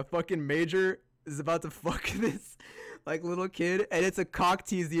fucking Major is about to fuck this like little kid, and it's a cock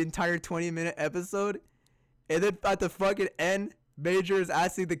tease the entire 20-minute episode, and then at the fucking end, Major is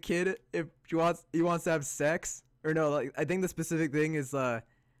asking the kid if he wants to have sex, or no, like I think the specific thing is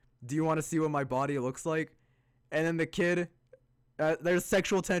do you want to see what my body looks like? And then the kid, there's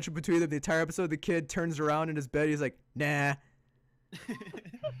sexual tension between them the entire episode. The kid turns around in his bed, he's like, nah.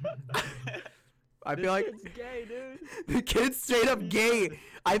 I feel like It's gay, dude. the kid's straight up gay.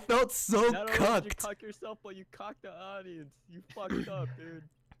 I felt so Not only did you cucked. cock yourself, but you cocked the audience. You fucked up, dude.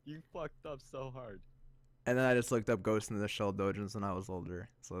 You fucked up so hard. And then I just looked up Ghost in the Shell dojins when I was older,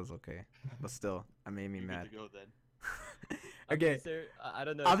 so it was okay. But still, it made me You're mad. good to go then. Okay, Is there, I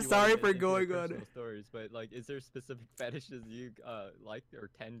don't know. I'm if you sorry wanna for get into your going on. personal stories, but like, is there specific fetishes you like or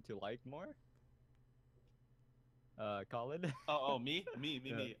tend to like more? Colin. Oh, me.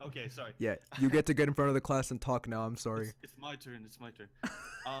 Yeah. Okay, sorry. yeah, you get to get in front of the class and talk now. I'm sorry. It's my turn. It's my turn.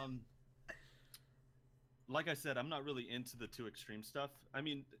 Like I said, I'm not really into the too extreme stuff. I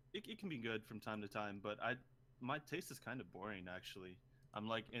mean, it can be good from time to time, but my taste is kind of boring actually. I'm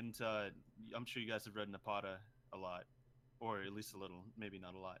like into. I'm sure you guys have read Napata a lot, or at least a little, maybe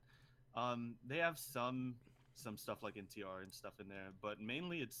not a lot. They have some stuff like NTR and stuff in there, but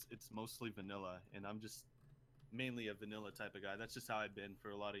mainly it's mostly vanilla, and I'm just mainly a vanilla type of guy. That's just how I've been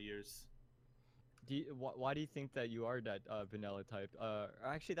for a lot of years. Why do you think that you are that vanilla type?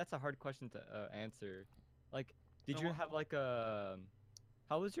 Actually, that's a hard question to answer. Like, did Oh, you well, have like a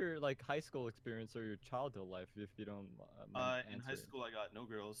how was your like high school experience or your childhood life, if you don't mind In high answering? school, I got no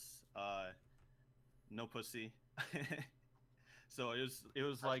girls, no pussy. So it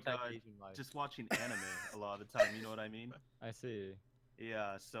was like Hashtag Asian life. just watching anime a lot of the time. You know what I mean? I see.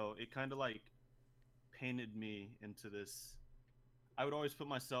 Yeah. So it kind of like painted me into this. I would always put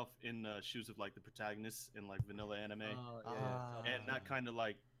myself in the shoes of like the protagonists in like vanilla anime, Oh, and that kind of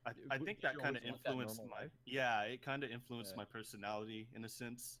like I Did think you that kind of always want that influenced normal my life? yeah. It kind of influenced Yeah. my personality in a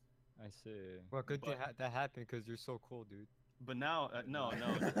sense. I see. Well, good But- that happened because you're so cool, dude. But now, no.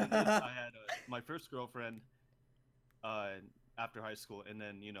 The thing is, I had my first girlfriend after high school, and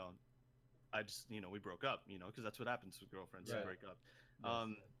then I just we broke up, because that's what happens with girlfriends. You Right. break up,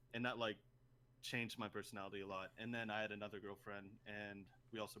 Yes. and that like changed my personality a lot. And then I had another girlfriend, and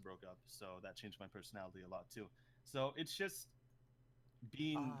we also broke up, so that changed my personality a lot too. So it's just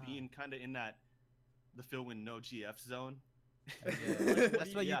being kind of in the fill when no GF zone. Yeah.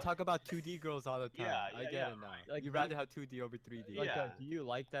 That's why Yeah. you talk about 2D girls all the time. Yeah, I yeah, get yeah, it now. Like, You do rather you- have 2D over 3D. Like, Yeah. do you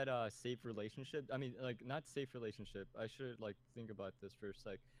like that safe relationship? I mean, like, not safe relationship. I should like think about this for a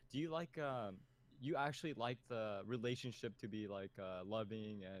sec. Do you like you actually like the relationship to be like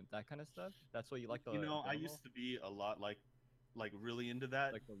loving and that kind of stuff? That's what you like the I normal? used to be a lot like really into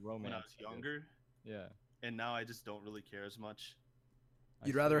that like the when I romance was of it. younger, Yeah. and now I just don't really care as much. I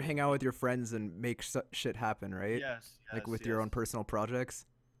You'd rather see. hang out with your friends and make shit happen, right? Yes, Like yes, with your yes. own personal projects.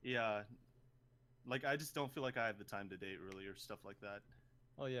 Yeah, like I just don't feel like I have the time to date really or stuff like that.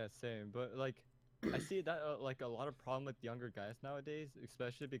 Oh yeah, same. But like, I see that like a lot of problem with younger guys nowadays,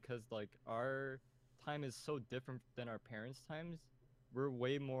 especially because like our time is so different than our parents' times. We're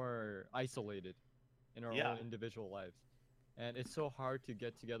way more isolated in our Yeah, own individual lives, and it's so hard to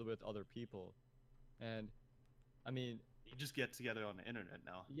get together with other people. And I mean, you just get together on the internet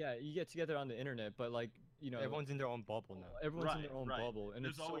now. yeah, you get together on the internet, but like, Everyone's in their own bubble now. everyone's in Right, their own right. bubble, and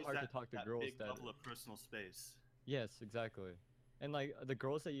There's it's so always hard to that talk to that girls big that. bubble of personal space. Yes, exactly. And like the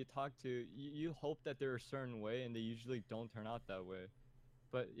girls that you talk to, you hope that they're a certain way, and they usually don't turn out that way.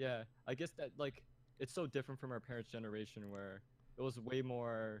 But yeah, I guess that like it's so different from our parents' generation where it was way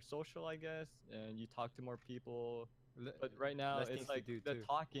more social, I guess, and you talk to more people. Le- But right now, Less it's things to like do the too.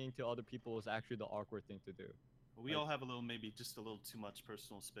 talking to other people is actually the awkward thing to do. We Like, all have a little, maybe just a little too much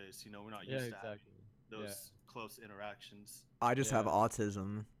personal space. You know, we're not yeah, used to having exactly. Yeah. those close interactions. I just have Yeah.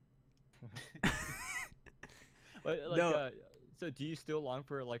 autism. But like, No, so do you still long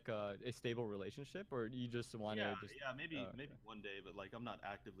for like a stable relationship, or you just want to Yeah, just? yeah, maybe Oh, maybe okay. one day, but like I'm not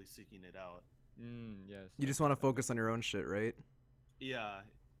actively seeking it out. Yes. you just Okay, want to that makes focus on your own shit, right? Yeah,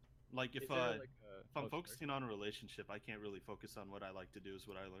 like Is if there uh like a? if I'm Oh, sorry. focusing on a relationship, I can't really focus on what I like to do is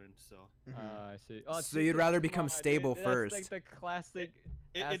what I learned. So I see. Oh, So you'd rather become come on, stable dude. That's like first. the classic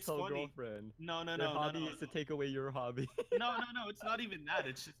it's asshole funny. girlfriend. No, no, Their no, no, hobby no, is to take away your hobby. no, no, no. It's not even that.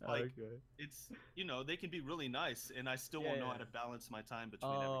 It's just like Okay. it's they can be really nice, and I still Yeah, won't know yeah. how to balance my time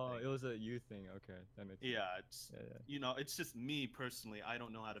between Oh, everything. it was a you thing. Okay, that makes sense. Yeah, it's Yeah, it's just me personally. I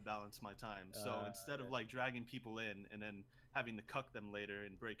don't know how to balance my time. So instead of okay. like dragging people in and then having to cuck them later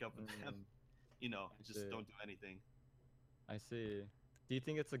and break up with them, Mm, I just see. don't do anything. I see. Do you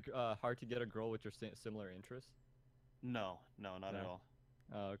think it's hard to get a girl with your similar interests? No, no, not at No. all.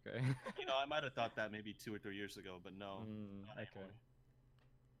 Oh, okay. I might have thought that maybe 2 or 3 years ago, but no, not Okay. anymore.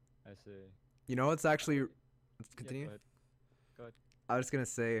 I see. You know, it's actually. Let's Yeah, continue. go ahead. Go ahead. I was gonna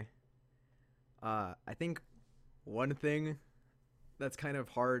say, I think one thing that's kind of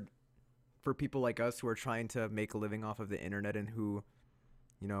hard for people like us who are trying to make a living off of the internet and who,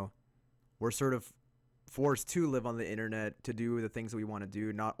 you know, we're sort of forced to live on the internet to do the things that we want to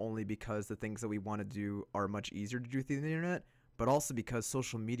do, not only because the things that we want to do are much easier to do through the internet, but also because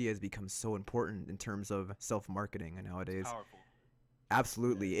social media has become so important in terms of self-marketing nowadays. Powerful.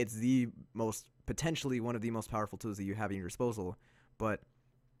 Absolutely. It's potentially one of the most powerful tools that you have at your disposal. But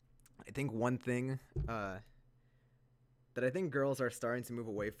I think one thing that I think girls are starting to move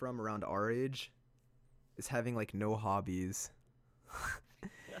away from around our age is having like no hobbies.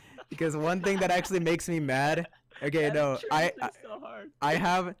 Because one thing that actually makes me mad. Okay, That no, intrigues me so hard. I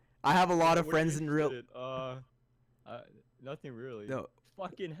have a lot of What are you friends in real. interested in? Nothing really. No,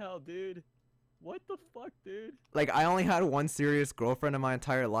 Fucking hell, dude. What the fuck, dude? like I only had one serious girlfriend in my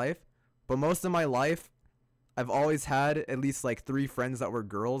entire life, but most of my life I've always had at least like 3 friends that were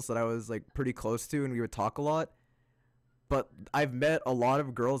girls that I was like pretty close to and we would talk a lot. But I've met a lot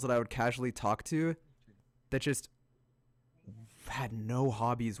of girls that I would casually talk to that just had no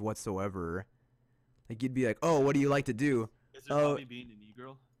hobbies whatsoever. Like you'd be like, "Oh, what do you like to do?" Is there Oh, hobby being an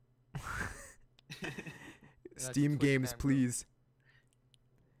e-girl? Steam Twitch games, cam girl. please.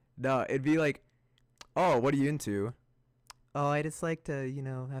 No, it'd be like, "Oh, what are you into?" "Oh, I just like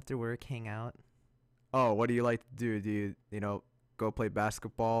to, after work hang out." "Oh, what do you like to do? Do you, go play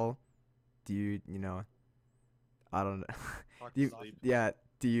basketball? Do you, I don't know. Fuck Do you, sleep. yeah,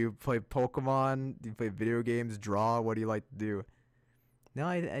 do you play Pokemon? Do you play video games? Draw? What do you like to do?" "No,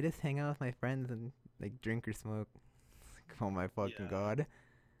 I just hang out with my friends and like drink or smoke." Oh my fucking Yeah. god.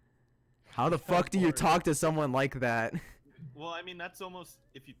 How the So fuck do you boring. talk to someone like that? Well, I mean, that's almost,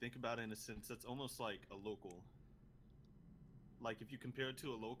 if you think about it in a sense, that's almost like a local. Like, if you compare it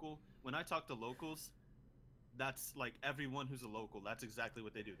to a local, when I talk to locals, that's like everyone who's a local. That's exactly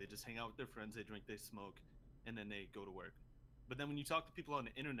what they do. They just hang out with their friends, they drink, they smoke, and then they go to work. But then when you talk to people on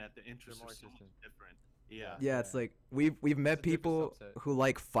the internet, their interests more are so much distant. different. Yeah. Yeah, it's Yeah. like we've met a different people subset. who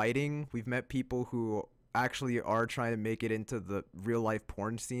like fighting. We've met people who actually are trying to make it into the real life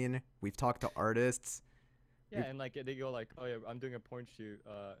porn scene. We've talked to artists. Yeah, and like they go like, "Oh yeah, I'm doing a porn shoot,"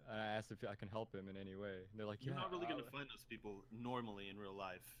 and I asked if I can help him in any way. And they're like, You're "Yeah." not really gonna find those people normally in real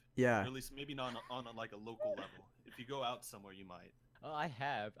life. Yeah. Or at least maybe not on like a local level. If you go out somewhere, you might. I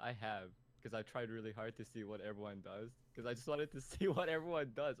have, because I tried really hard to see what everyone does. Because I just wanted to see what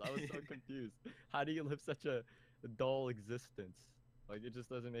everyone does. I was so confused. How do you live such a dull existence? Like it just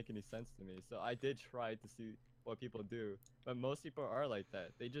doesn't make any sense to me. So I did try to see what people do, but most people are like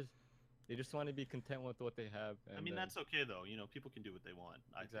that. They They just want to be content with what they have. And I mean, then- that's okay though. You know, people can do what they want.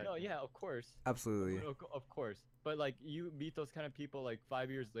 I think. No, yeah, of course. Absolutely. Of course. But like you meet those kind of people like 5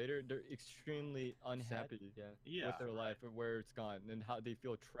 years later, they're extremely unhappy Yeah. Yeah. with their right. life and where it's gone and how they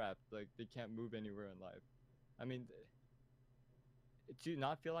feel trapped. Like they can't move anywhere in life. I mean, do you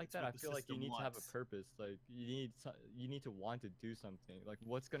not feel like It's that? what I the feel like you system need to have wants. a purpose. Like you need to want to do something. Like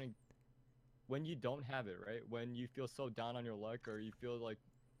what's gonna when you don't have it, right? When you feel so down on your luck or you feel like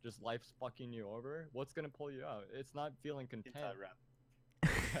just life's fucking you over, what's gonna pull you out? It's not feeling content. Hentai rap.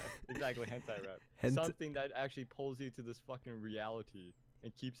 Exactly, hentai rap. Something that actually pulls you to this fucking reality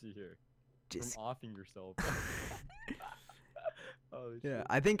and keeps you here Just from offing yourself. Oh, yeah, shit.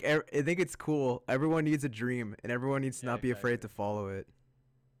 I think it's cool. Everyone needs a dream, and everyone needs to Yeah, not be afraid to exactly. follow it.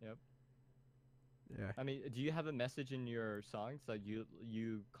 Yep. Yeah. I mean, do you have a message in your songs that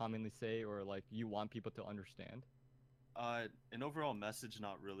you commonly say or like you want people to understand? An overall message,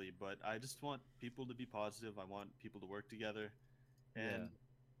 not really, but I just want people to be positive. I want people to work together, and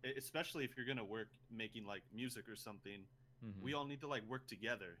especially if you're gonna work making like music or something, Mhm. we all need to like work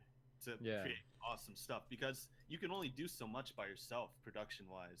together to Yeah. create awesome stuff because you can only do so much by yourself, production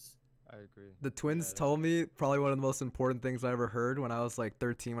wise. I agree. The twins that's told me probably one of the most important things I ever heard when I was like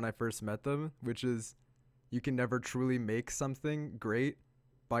 13 when I first met them, which is you can never truly make something great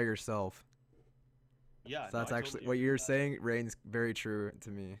by yourself. Yeah, So no, that's I actually totally what agree you're with that. saying, Rain's very true to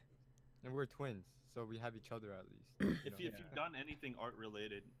me. And we're twins, so we have each other at least. If you know? you've done anything art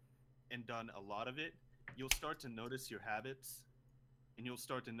related and done a lot of it, you'll start to notice your habits, and you'll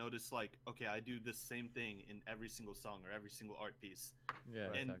start to notice like, okay, I do this same thing in every single song or every single art piece. Yeah.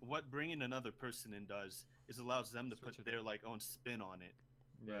 And Exactly. what bringing another person in does is allows them to Switch put it their like own spin on it,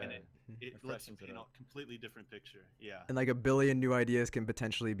 Yeah. and it It lets you freshens it paint a up. completely different picture. Yeah, And like a billion new ideas can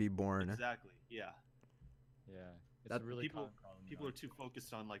potentially be born. exactly. Yeah, Yeah. It's That- a really people common problem. people now. are too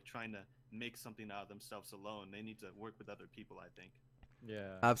focused on like trying to make something out of themselves alone. They need to work with other people, I think.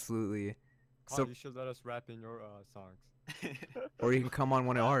 Yeah. Absolutely. Carl, So you should let us rap in your songs. or you can come on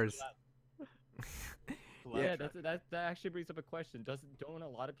one of Collab, ours. Collab Yeah, track. that actually brings up a question. Don't a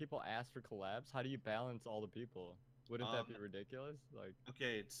lot of people ask for collabs? How do you balance all the people? Wouldn't that be ridiculous? Like,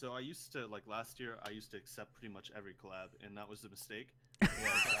 Okay, so I used to like last year. I used to accept pretty much every collab, and that was a mistake. yeah,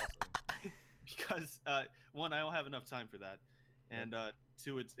 exactly. Because one, I don't have enough time for that, and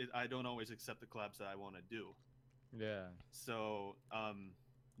two, I don't always accept the collabs that I want to do. Yeah. So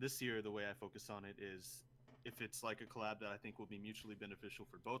this year, the way I focus on it is if it's like a collab that I think will be mutually beneficial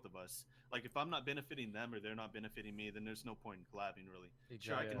for both of us. Like if I'm not benefiting them or they're not benefiting me, then there's no point in collabing really.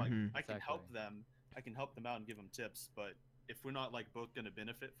 Sure, I can Yeah, I can help exactly. them. I can help them out and give them tips, but if we're not like both going to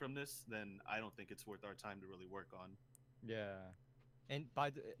benefit from this, then I don't think it's worth our time to really work on. Yeah. And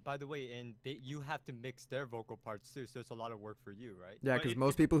by the way, and you have to mix their vocal parts too, so it's a lot of work for you, right? Yeah, But because it-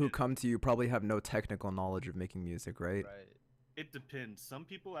 most it people who depends. come to you probably have no technical knowledge of making music, right? Right. It depends. Some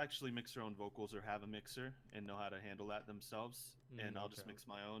people actually mix their own vocals or have a mixer and know how to handle that themselves, and I'll just okay. mix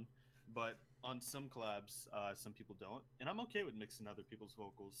my own. But on some collabs, some people don't, and I'm okay with mixing other people's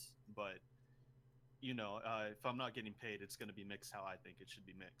vocals. But you know, if I'm not getting paid, it's gonna be mixed how I think it should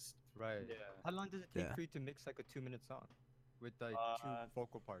be mixed. Right. Yeah. How long does it take Yeah. for you to mix like a 2-minute song with like two Uh,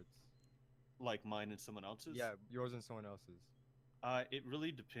 vocal parts? Like mine and someone else's. Yeah, yours and someone else's. It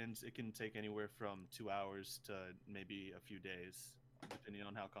really depends. It can take anywhere from 2 hours to maybe a few days, depending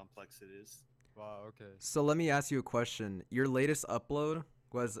on how complex it is. Wow. Okay. So let me ask you a question. Your latest upload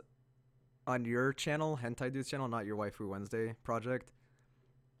was on your channel, Hentai Dude's channel, not your Waifu Wednesday project,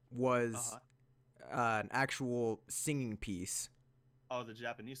 was an actual singing piece. Oh, the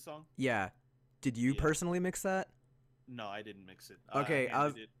Japanese song? Yeah. Did you Yeah. personally mix that? No, I didn't mix it. Okay, I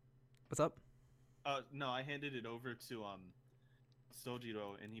handed it. What's up? No, I handed it over to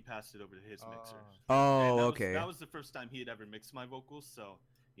Sojiro, and he passed it over to his mixer. Oh, And okay. That was the first time he had ever mixed my vocals, so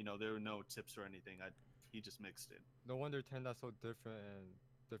you know there were no tips or anything. He just mixed it. No wonder it turned out so different and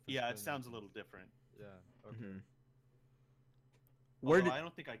different. Yeah, it spin sounds a and- little different. Yeah. Okay. Mhm. Although I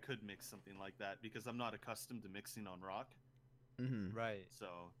don't think I could mix something like that because I'm not accustomed to mixing on rock. Mhm. Right.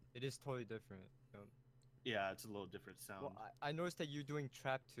 So It is totally different. yeah, it's a little different sound. Well, I noticed that you're doing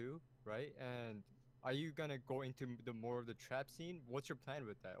trap too, right? And are you gonna go into the more of the trap scene? What's your plan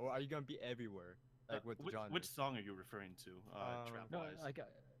with that, or are you gonna be everywhere, like with the genre? Which song are you referring to? Trap No, wise.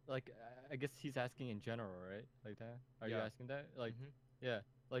 I guess he's asking in general, right? Like that. Are you Yeah. asking that? Like, Mhm. yeah.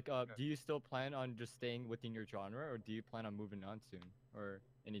 Like, Okay. do you still plan on just staying within your genre, or do you plan on moving on soon, or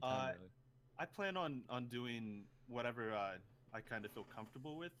anytime really? I plan on doing whatever I kind of feel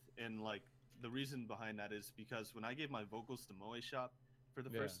comfortable with, and like the reason behind that is because when I gave my vocals to Moe Shop for the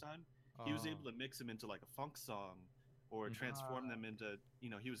Yeah. first time, he was Oh. able to mix them into like a funk song, or Mhm. transform them into,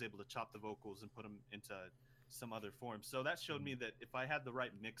 he was able to chop the vocals and put them into some other form. So that showed me that if I had the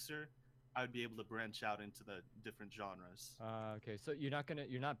right mixer, I would be able to branch out into the different genres. Okay, so you're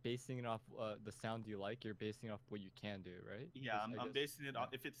not basing it off the sound you like. You're basing it off what you can do, right? Yeah, 'Cause I I'm guess- basing it yeah.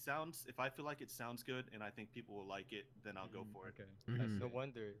 on if I feel like it sounds good and I think people will like it, then I'll go for it. Okay, Mhm. No see.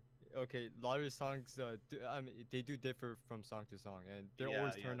 wonder. Okay, a lot of your songs, I mean, they do differ from song to song, and they Yeah,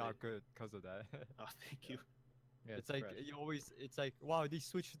 always yeah, turn they- out good because of that. Oh, thank you. Yeah, It's like fresh. you always, it's like, wow, they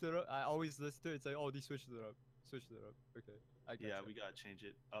switched it up. I always listen to it. It's like, oh, they switched it up, switched it up. Okay, I got Yeah, you. we gotta change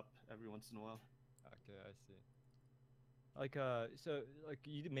it up every once in a while. Okay, I see. Like so like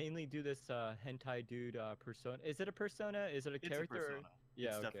you mainly do this hentai dude persona. Is it a persona? Is it a It's a character? Or- persona. Yeah,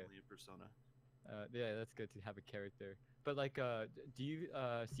 It's okay. definitely a persona. Yeah, that's good to have a character. But like, do you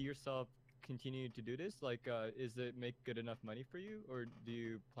see yourself continuing to do this? Like, is it make good enough money for you, or do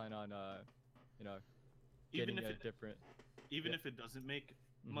you plan on you know, Even getting if a it different? even Yeah. if it doesn't make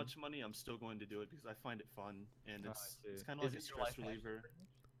Mhm. much money, I'm still going to do it because I find it fun and Oh, I it's see. kind of Is like a it your life stress passion, reliever. pretty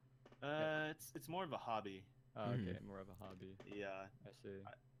much? It's more of a hobby. Oh, okay, more of a hobby. Yeah. I see.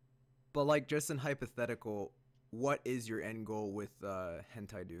 But like, just in hypothetical, what is your end goal with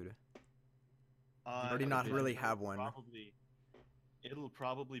hentai dude? Or do you not Eventually really it'll have one? It'll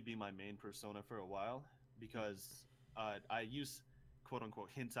probably be my main persona for a while because I use quote unquote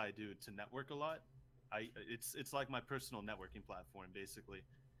hentai dude to network a lot. It's like my personal networking platform basically,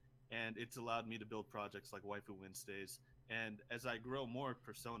 and it's allowed me to build projects like Waifu Wednesdays. And as I grow more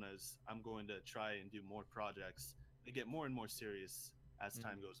personas, I'm going to try and do more projects. They get more and more serious as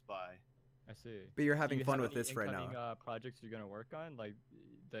time goes by. I see. But you're Do having you fun have with any this right now. incoming projects you're gonna work on, like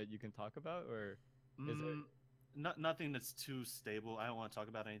that you can talk about, or is it? Nothing that's too stable. I don't want to talk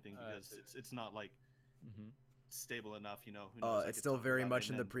about anything I because see. it's not like Mm-hmm. stable enough. Who knows? I It's could still talk very about much it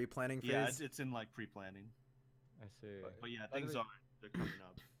in the and then- pre-planning phase. Yeah, it's in like pre-planning. I see. But yeah, By the things way- they're coming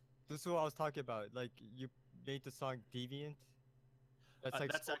up. This is what I was talking about. Like you made the song Deviant. That's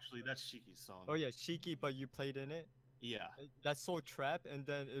like That's so- actually that's Shiki's song. Oh yeah, Shiki, but you played in it. Yeah. That's so trap, and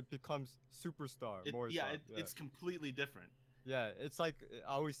then it becomes superstar. More song. It's completely different. Yeah, it's like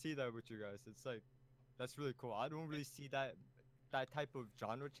I always see that with you guys. It's like that's really cool. I don't really see that type of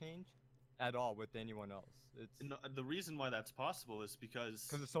genre change at all with anyone else. It's No, the reason why that's possible is because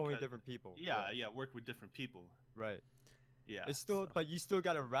there's so many different people. Yeah, work with different people. Right. Yeah. It's still, so- but you still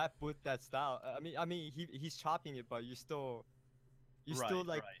gotta rap with that style. I mean, he's chopping it, but you're still Right,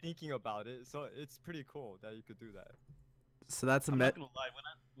 like right. thinking about it. So it's pretty cool that you could do that. So that's a I'm met. not gonna lie.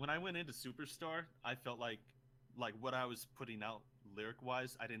 When I went into Superstar, I felt like what I was putting out lyric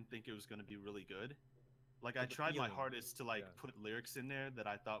wise, I didn't think it was gonna be really good. Like I the tried my feeling, hardest to like yeah. put lyrics in there that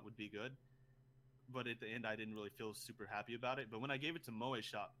I thought would be good, but at the end I didn't really feel super happy about it. But when I gave it to Moe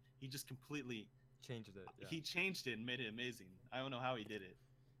Shop, he just completely Changes it. Yeah. he changed it and made it amazing. I don't know how he did it.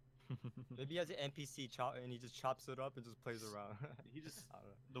 Maybe he has an NPC chop and he just chops it up and just plays around. He just I don't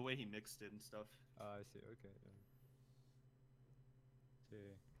know. the way he mixed it and stuff. I see. Okay. Yeah.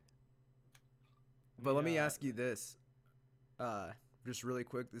 See. But let me Yeah. ask you this, just really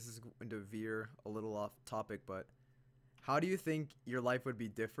quick. This is going to veer a little off topic, but how do you think your life would be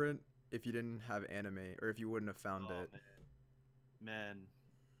different if you didn't have anime, or if you wouldn't have found Oh, it? man.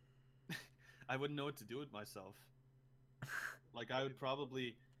 I wouldn't know what to do with myself. Like I would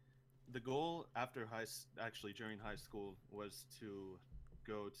probably the goal after actually during high school was to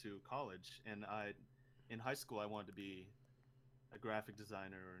go to college, and in high school I wanted to be a graphic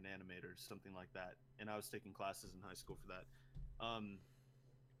designer or an animator, something like that, and I was taking classes in high school for that.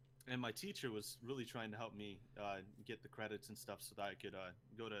 And my teacher was really trying to help me get the credits and stuff so that I could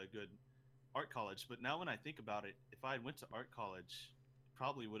go to a good art college. But now when I think about it, if I had went to art college, it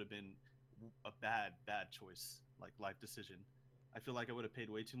probably would have been a bad choice, like life decision. I feel like I would have paid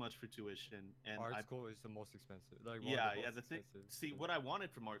way too much for tuition, and Art I school is the most expensive. Like one yeah, of the yeah. most The thing, expensive. see, what I wanted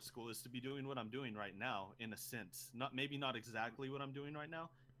from art school is to be doing what I'm doing right now, in a sense. Maybe not exactly what I'm doing right now,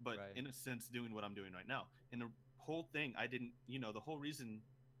 but Right. in a sense, doing what I'm doing right now. And the whole thing, I didn't, the whole reason,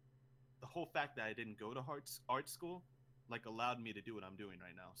 the whole fact that I didn't go to art school, like, allowed me to do what I'm doing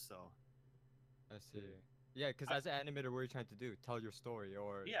right now. So I see. Yeah, because as an animator, what are you trying to do? Tell your story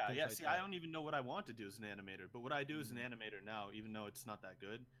or yeah, things yeah. like See, that. I don't even know what I want to do as an animator, but what I do as an animator now, even though it's not that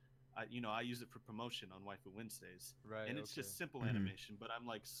good, I use it for promotion on Waifu Wednesdays. Right. And it's okay. just simple Mhm. animation, but I'm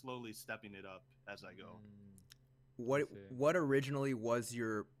like slowly stepping it up as I go. What see. what originally was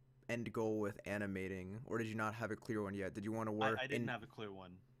your end goal with animating, or did you not have a clear one yet? Did you want to work I didn't in? have a clear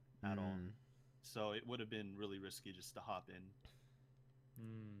one at all, Mm. so it would have been really risky just to hop in.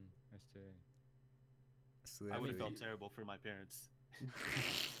 I see. So I would have that- felt terrible for my parents,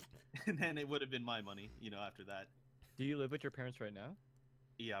 and then it would have been my money, after that. Do you live with your parents right now?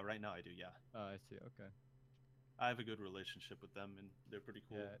 Yeah, right now I do. Yeah, Oh, I see. Okay. I have a good relationship with them, and they're pretty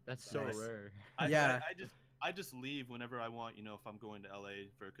cool. Yeah, that's so Nice. rare. Yeah. I just leave whenever I want. You know, if I'm going to LA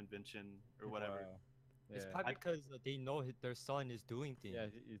for a convention or whatever. Wow. It's Yeah. probably because they know their son is doing things. Yeah,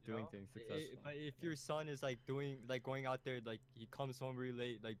 he's you doing know? things But successful. if your son is like doing like going out there like he comes home really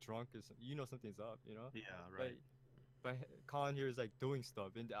late like drunk or something, you know something's up, you know. Yeah, right. But Colin here is like doing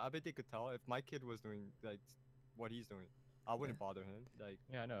stuff, and I bet they could tell if my kid was doing like what he's doing, I wouldn't bother him. Like,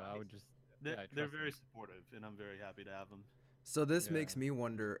 Yeah, I know. I he's- would just. They're, Yeah, I they're trust very him. supportive, and I'm very happy to have them. So this Yeah. makes me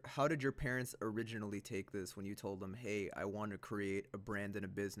wonder, how did your parents originally take this when you told them, "Hey, I want to create a brand and a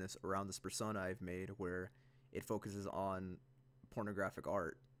business around this persona I've made where it focuses on pornographic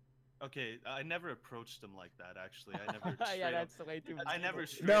art?" Okay, I never approached them like that. Actually, I never. Yeah, straight up- that's way too. I never.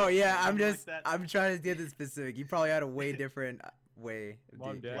 straight No, up yeah, told I'm them like just that. I'm trying to get this specific. You probably had a way different way. Of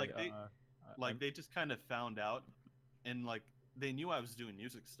Mom, doing- dad. Like, they- I'm- they just kind of found out, and like they knew I was doing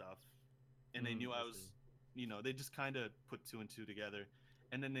music stuff, and they knew I I was, see. you know, they just kind of put two and two together,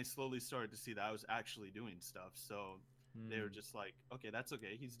 and then they slowly started to see that I was actually doing stuff. So they were Mm. just like, okay, that's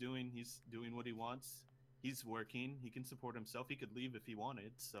okay. He's doing what he wants. He's working. He can support himself. He could leave if he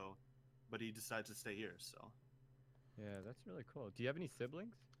wanted. So, but he decides to stay here. So Yeah, that's really cool. Do you have any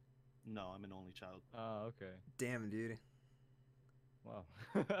siblings? no, I'm an only child. Oh, okay. Damn, dude. Wow.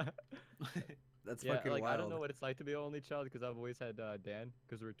 That's Yeah, fucking like wild. I don't know what it's like to be an only child because I've always had Dan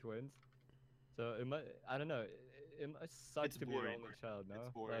because we're twins. So it might, I don't know. It must suck It's to boring. be an only child, no?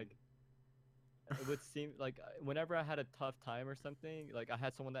 It's boring. Like it would seem like whenever I had a tough time or something, like I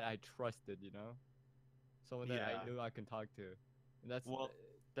had someone that I trusted, you know, someone that Yeah. I knew I can talk to, and that's Well-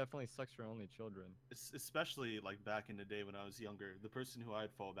 definitely sucks for only children. Especially like back in the day when I was younger, the person who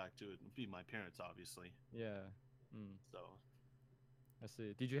I'd fall back to would be my parents, obviously. Yeah. Mm, So I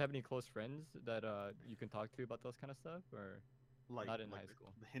see. Did you have any close friends that you can talk to about those kind of stuff, or like not in like high the-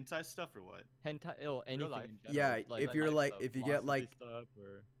 school? the hentai stuff or what? Hentai, anything life. in general. Yeah, like, if you're life like stuff, if you get philosophy like stuff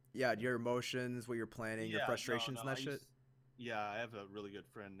or yeah, your emotions, what you're planning, your Yeah, no, frustrations no, and that I shit. used- Yeah, I have a really good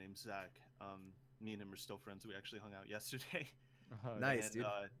friend named Zach. Me and him are still friends. We actually hung out yesterday. Oh, Nice, and dude.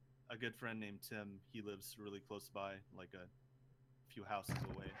 a good friend named Tim. He lives really close by, like a few houses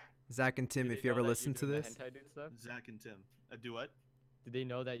away. Zach and Tim, Did if they you know ever that listen you're to doing this, the hentai dude stuff? Zach and Tim. Do what? Did they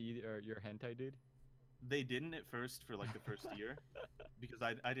know that you're hentai dude? They didn't at first for like the first year because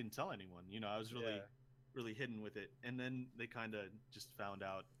I didn't tell anyone. You know, I was really Yeah. really hidden with it, and then they kind of just found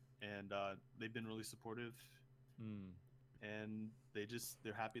out, and they've been really supportive, Hmm. and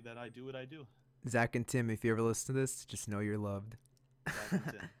they're happy that I do what I do. Zach and Tim, if you ever listen to this, just know you're loved. Zach and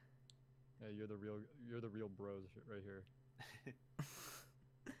Tim. Yeah, you're the real bros right here.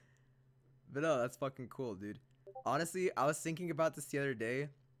 But no, that's fucking cool, dude. Honestly, I was thinking about this the other day.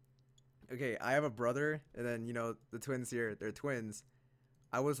 Okay, I have a brother, and then the twins here, they're twins.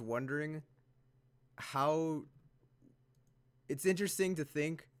 I was wondering how it's interesting to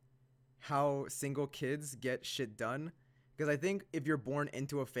think how single kids get shit done, because I think if you're born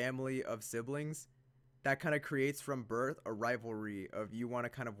into a family of siblings, that kind of creates from birth a rivalry of you want to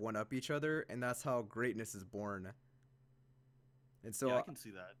kind of one up each other, and that's how greatness is born. And so Yeah, I can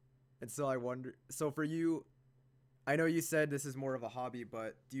see that. and so I wonder, so for you, I know you said this is more of a hobby,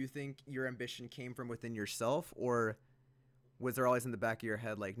 but do you think your ambition came from within yourself, or was there always in the back of your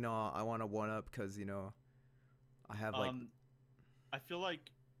head like, no, I want to one up because, I have like, I feel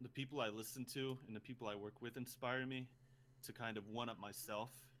like the people I listen to and the people I work with inspire me to kind of one up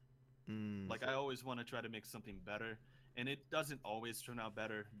myself. Like I always want to try to make something better, and it doesn't always turn out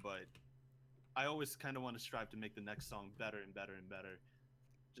better, but I always kind of want to strive to make the next song better and better and better,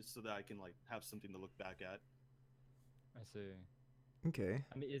 just so that I can like have something to look back at. I see. okay.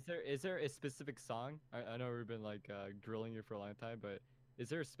 I mean, is there a specific song? I know we've been like drilling you for a long time, but is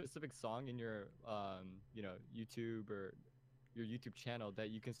there a specific song in your YouTube or your YouTube channel that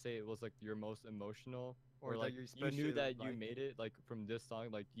you can say it was like your most emotional, Or or that like you you knew especially that you like? made it like from this song,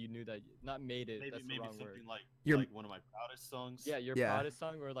 like you knew that not made it. Maybe That's the maybe wrong something word. Your- like one of my proudest songs. Yeah, your Yeah. proudest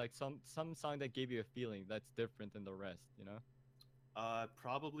song, or like some song that gave you a feeling that's different than the rest. You know?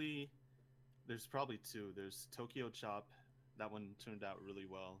 Probably. There's probably two. There's Tokyo Chop. That one turned out really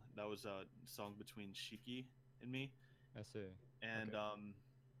well. That was a song between Shiki and me. I see. And Okay.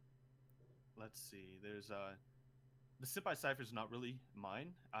 let's see. There's the Sit by Cipher is not really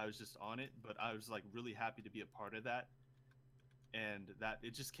mine. I was just on it, but I was like really happy to be a part of that. And that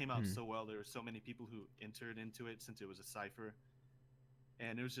it just came out so well. There were so many people who entered into it since it was a cipher,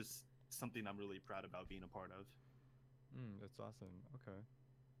 and it was just something I'm really proud about being a part of. That's awesome. Okay.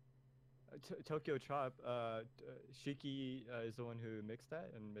 Tokyo Chop, Shiki is the one who mixed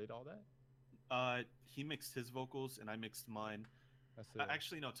that and made all that. He mixed his vocals and I mixed mine. I see.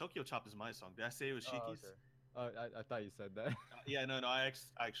 Actually, no. Tokyo Chop is my song. Did I say it was Oh, Shiki's? okay. Oh, I thought you said that. Yeah, no. I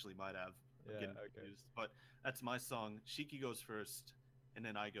actually might have. I'm Yeah, getting okay. confused. But that's my song. Shiki goes first, and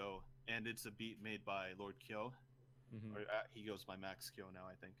then I go, and it's a beat made by Lord Kyo. Mhm. Or he goes by Max Kyo now,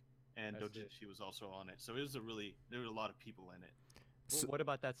 I think. And I see. Dojichi was also on it. So it was there were a lot of people in it. So- What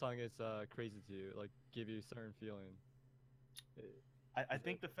about that song is crazy to you? Like, give you a certain feeling? I Is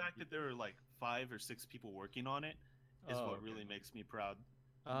think it- the fact that there were like 5 or 6 people working on it is Oh, what okay. really makes me proud.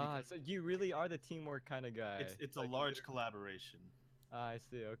 Ah, because so you really are the teamwork kind of guy. it's a Like, large collaboration. I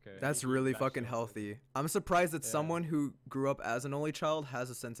see. Okay. That's you really That fucking shows it. healthy. I'm surprised that Yeah. someone who grew up as an only child has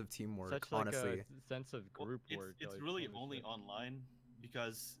a sense of teamwork, Such like honestly. a sense of Well, group it's work. it's like, really holy only shit. online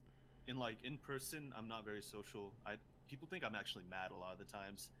because in person I'm not very social. People think I'm actually mad a lot of the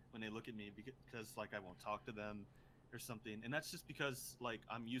times when they look at me because like I won't talk to them or something. And that's just because like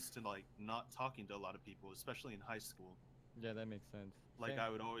I'm used to like not talking to a lot of people, especially in high school. Yeah, that makes sense. Like Same. I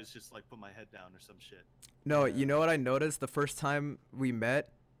would always just like put my head down or some shit. No, Yeah. you know what I noticed the first time we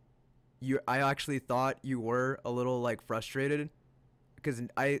met? I actually thought you were a little like frustrated because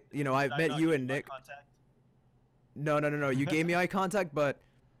I Did I met not you give and eye Nick. contact? No. You gave me eye contact, but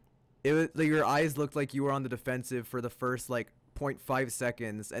it was like your eyes looked like you were on the defensive for the first like 0.5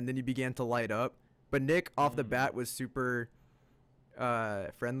 seconds, and then you began to light up. But Nick off the Mm. bat was super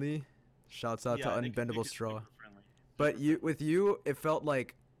friendly. Shouts out to Nick Unbendable is Straw. super friendly. But Super you friendly. with you, it felt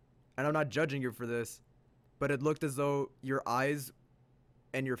like, and I'm not judging you for this, but it looked as though your eyes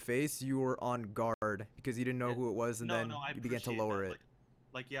and your face, you were on guard because you didn't know Yeah. who it was, and No, then no, I you began to appreciate lower that. it.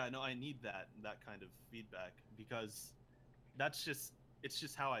 Like yeah, no, I need that kind of feedback because it's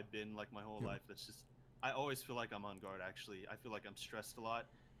just how I've been like my whole Yeah. life. That's just I always feel like I'm on guard actually. I feel like I'm stressed a lot.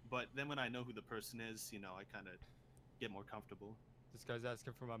 But then when I know who the person is, I kind of get more comfortable. This guy's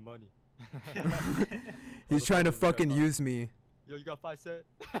asking for my money. He's the trying to fuck is this guy fucking talking? use me. Yo, you got 5 cent?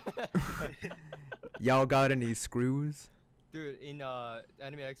 Y'all got any screws? Dude, in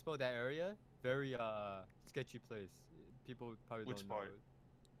Anime Expo, that area, very sketchy place. People probably Which don't part? know.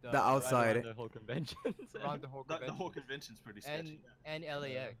 The Right outside. around the whole convention. Around the whole The convention. whole convention's pretty sketchy. And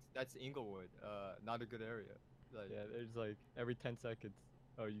LAX, that's Inglewood. Not a good area. Like, Yeah, there's like every 10 seconds.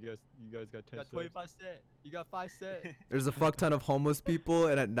 Oh, you guys got 10 you got cents. 25 cent. You got 5 cent. There's a fuck ton of homeless people,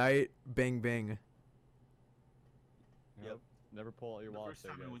 and at night, bang bang. Yep. Never pull out your The wallet first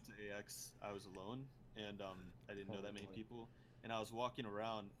there, time I guys. went to AX, I was alone, and I didn't know Oh, that many boy. people. And I was walking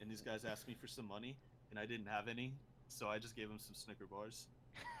around, and these guys asked me for some money, and I didn't have any, so I just gave them some Snicker bars.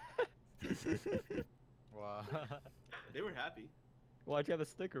 Wow. They were happy. Why'd you have a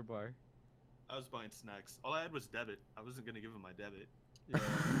sticker bar? I was buying snacks. All I had was debit. I wasn't gonna give them my debit.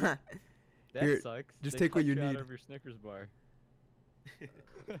 Yeah, that Here, sucks. just They take what cut you out need. of your Snickers bar.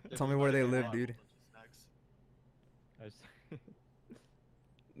 Tell me where they I live, bought a dude. bunch of snacks. I just-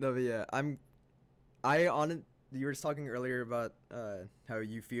 No, but yeah, you were just talking earlier about how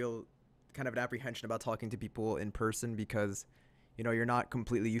you feel kind of an apprehension about talking to people in person because, you're not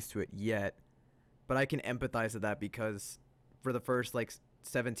completely used to it yet. But I can empathize with that because for the first like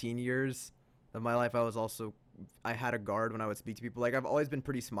 17 years of my life, I had a guard when I would speak to people. Like I've always been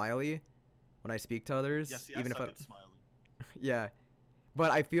pretty smiley when I speak to others, Yeah, see, even I if suck at smiling. yeah. But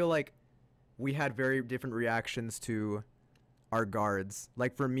I feel like we had very different reactions to our guards.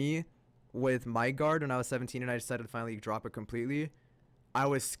 Like for me, with my guard when I was 17 and I decided to finally drop it completely, I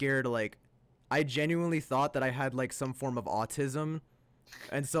was scared. Like, I genuinely thought that I had like some form of autism.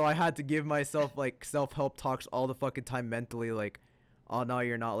 And so I had to give myself like self-help talks all the fucking time mentally. Like, oh no,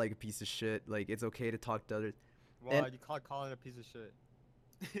 you're not like a piece of shit. Like, it's okay to talk to others. Wow, you can't call it a piece of shit.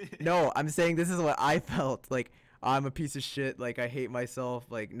 No, I'm saying this is what I felt. Like, I'm a piece of shit. Like, I hate myself.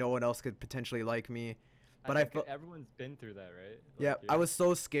 Like, no one else could potentially like me. But I think felt, everyone's been through that, right? yeah, Like, I was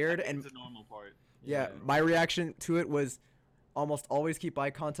so I scared. think And it's a normal part. yeah, my reaction to it was almost always keep eye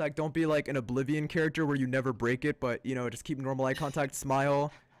contact. Don't be like an Oblivion character where you never break it, but, just keep normal eye contact,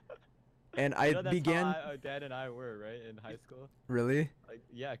 smile. And I that's began. how Dad and I were, right, in high school. Really? Like,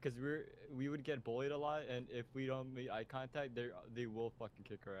 yeah, cause we would get bullied a lot, and if we don't make eye contact, they will fucking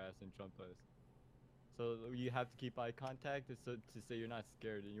kick our ass and jump us. So you have to keep eye contact to say you're not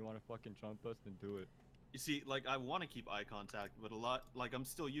scared and you want to fucking jump us, then do it. You see, like I want to keep eye contact, but like I'm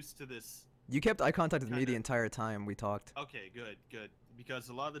still used to this. You kept eye contact with me the Kinda. entire time we talked. Okay, good. Because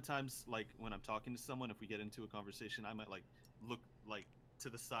a lot of the times, like when I'm talking to someone, if we get into a conversation, I might like look like to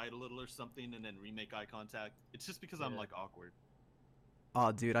the side a little or something, and then remake eye contact. It's just because I'm Yeah. like awkward.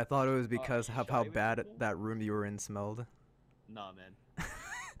 Oh, dude, I thought it was are because you of shy how with bad people? that room you were in smelled. Nah, man.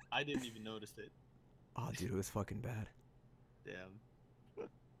 I didn't even notice it. Oh, dude, it was fucking bad. Damn.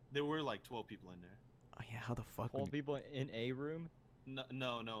 There were like 12 people in there. Oh yeah, how the fuck? 12 people in a room. No.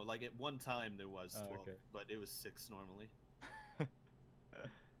 Like at one time there was Oh, 12, okay. but it was 6 normally.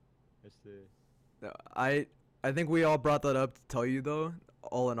 Let's see. No, I think we all brought that up to tell you though.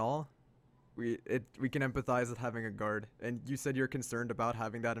 All in all, we can empathize with having a guard, and you said you're concerned about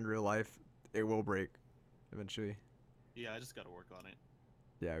having that in real life. It will break, eventually. Yeah, I just gotta work on it.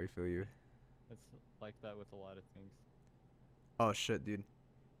 Yeah, we feel you. It's like that with a lot of things. Oh shit, dude.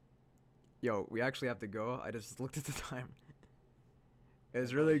 Yo, we actually have to go. I just looked at the time. It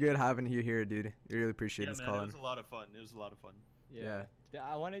was really good having you here, dude. We really appreciate Yeah, this man, call. it was a lot of fun. It was a lot of fun. Yeah.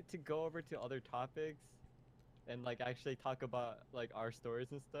 I wanted to go over to other topics and like actually talk about like our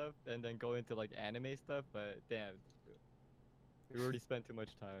stories and stuff and then go into like anime stuff, but damn. We already spent too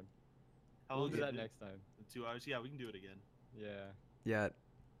much time. How We'll long do is that it? next time. 2 hours? Yeah, we can do it again. Yeah. Yeah.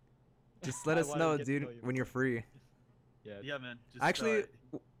 Just let I us wanted to know, get to dude, know you when you're more. free. Yeah. Yeah, man. Just, Actually,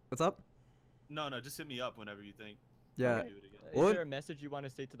 what's up? no, just hit me up whenever you think. Yeah. We can do it again. Is What? there a message you want to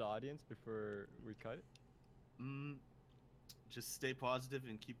say to the audience before we cut it? Just stay positive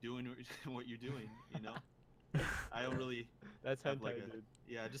and keep doing what you're doing. You know, I don't really That's have hentai, like dude.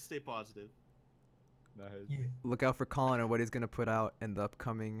 yeah. Just stay positive. Nice. Yeah. Look out for Colin and what he's gonna put out in the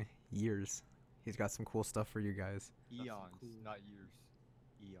upcoming years. He's got some cool stuff for you guys. That's Eons, cool. not years.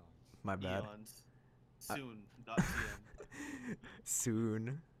 Eons. My bad. Eons. Soon. .cm.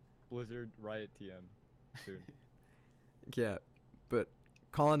 Soon. Blizzard Riot TM. Soon. Yeah, but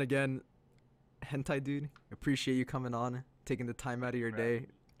Colin again, hentai dude. Appreciate you coming on, taking the time out of your for having day. me.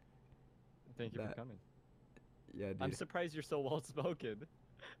 Thank you That- for coming. Yeah, dude. I'm surprised you're so well spoken.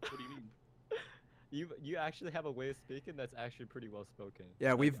 What do you mean? You actually have a way of speaking that's actually pretty well spoken. Yeah,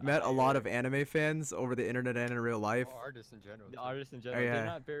 Like, we've met a lot I- of anime fans over the internet and in real life. Or artists in general. the too. artists in general. yeah. They're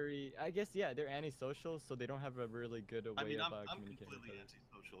not very. I guess yeah, they're antisocial, so they don't have a really good way I mean, of I'm communicating. with completely others.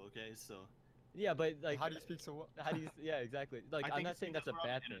 antisocial. Okay, so Yeah, but like, How do you speak so well? How do you? Yeah, exactly. Like, I I'm think not it's saying that's a because we're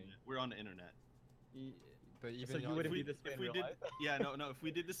on bad the thing. internet. We're on the internet. Y- But even So you on- wouldn't If be this way if in we real did, life? yeah, no. If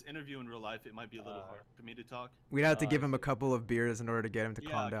we did this interview in real life, it might be a little hard for me to talk. We'd have to Oh, give I him a see. couple of beers in order to get him to Yeah,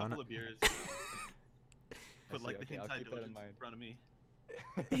 calm a down. couple of beers. I Put see, like okay, the I'll hentai keep that in diligence in mind. front of me.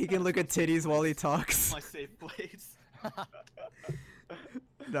 He can look at titties while he talks. My safe place.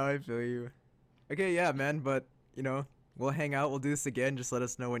 No, I feel you. Okay, yeah, man, but you know, we'll hang out. We'll do this again. Just let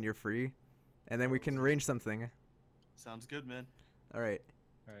us know when you're free, and then we can arrange something. Sounds good, man. All right.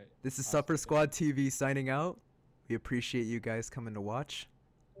 All right. This is Awesome. Supper Squad TV signing out. We appreciate you guys coming to watch.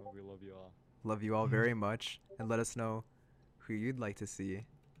 Well, we love you all. Love you all very much, and let us know who you'd like to see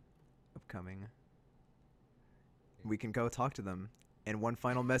upcoming. We can go talk to them. And one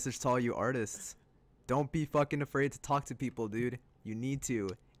final message to all you artists. Don't be fucking afraid to talk to people, dude. You need to.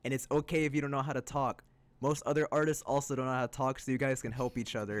 And it's okay if you don't know how to talk. Most other artists also don't know how to talk, so you guys can help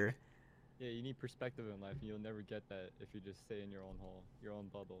each other. Yeah, you need perspective in life, and you'll never get that if you just stay in your own hole, your own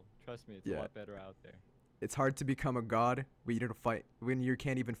bubble. Trust me, it's Yeah. a lot better out there. It's hard to become a god when you don't fight when you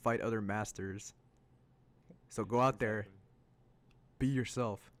can't even fight other masters. So go out there, Exactly. be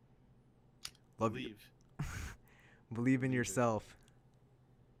yourself. Love you. Leave. Believe in Believe it. yourself.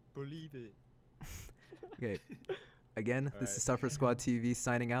 Believe it. Okay. Again, this Alright. is Supper Squad TV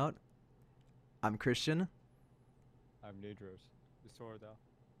signing out. I'm Christian. I'm Nedros. The sword though.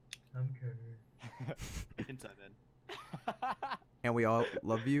 I'm Kurt. Hentai, man. And we all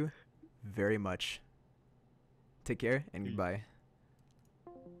love you very much. Take care and Peace. goodbye.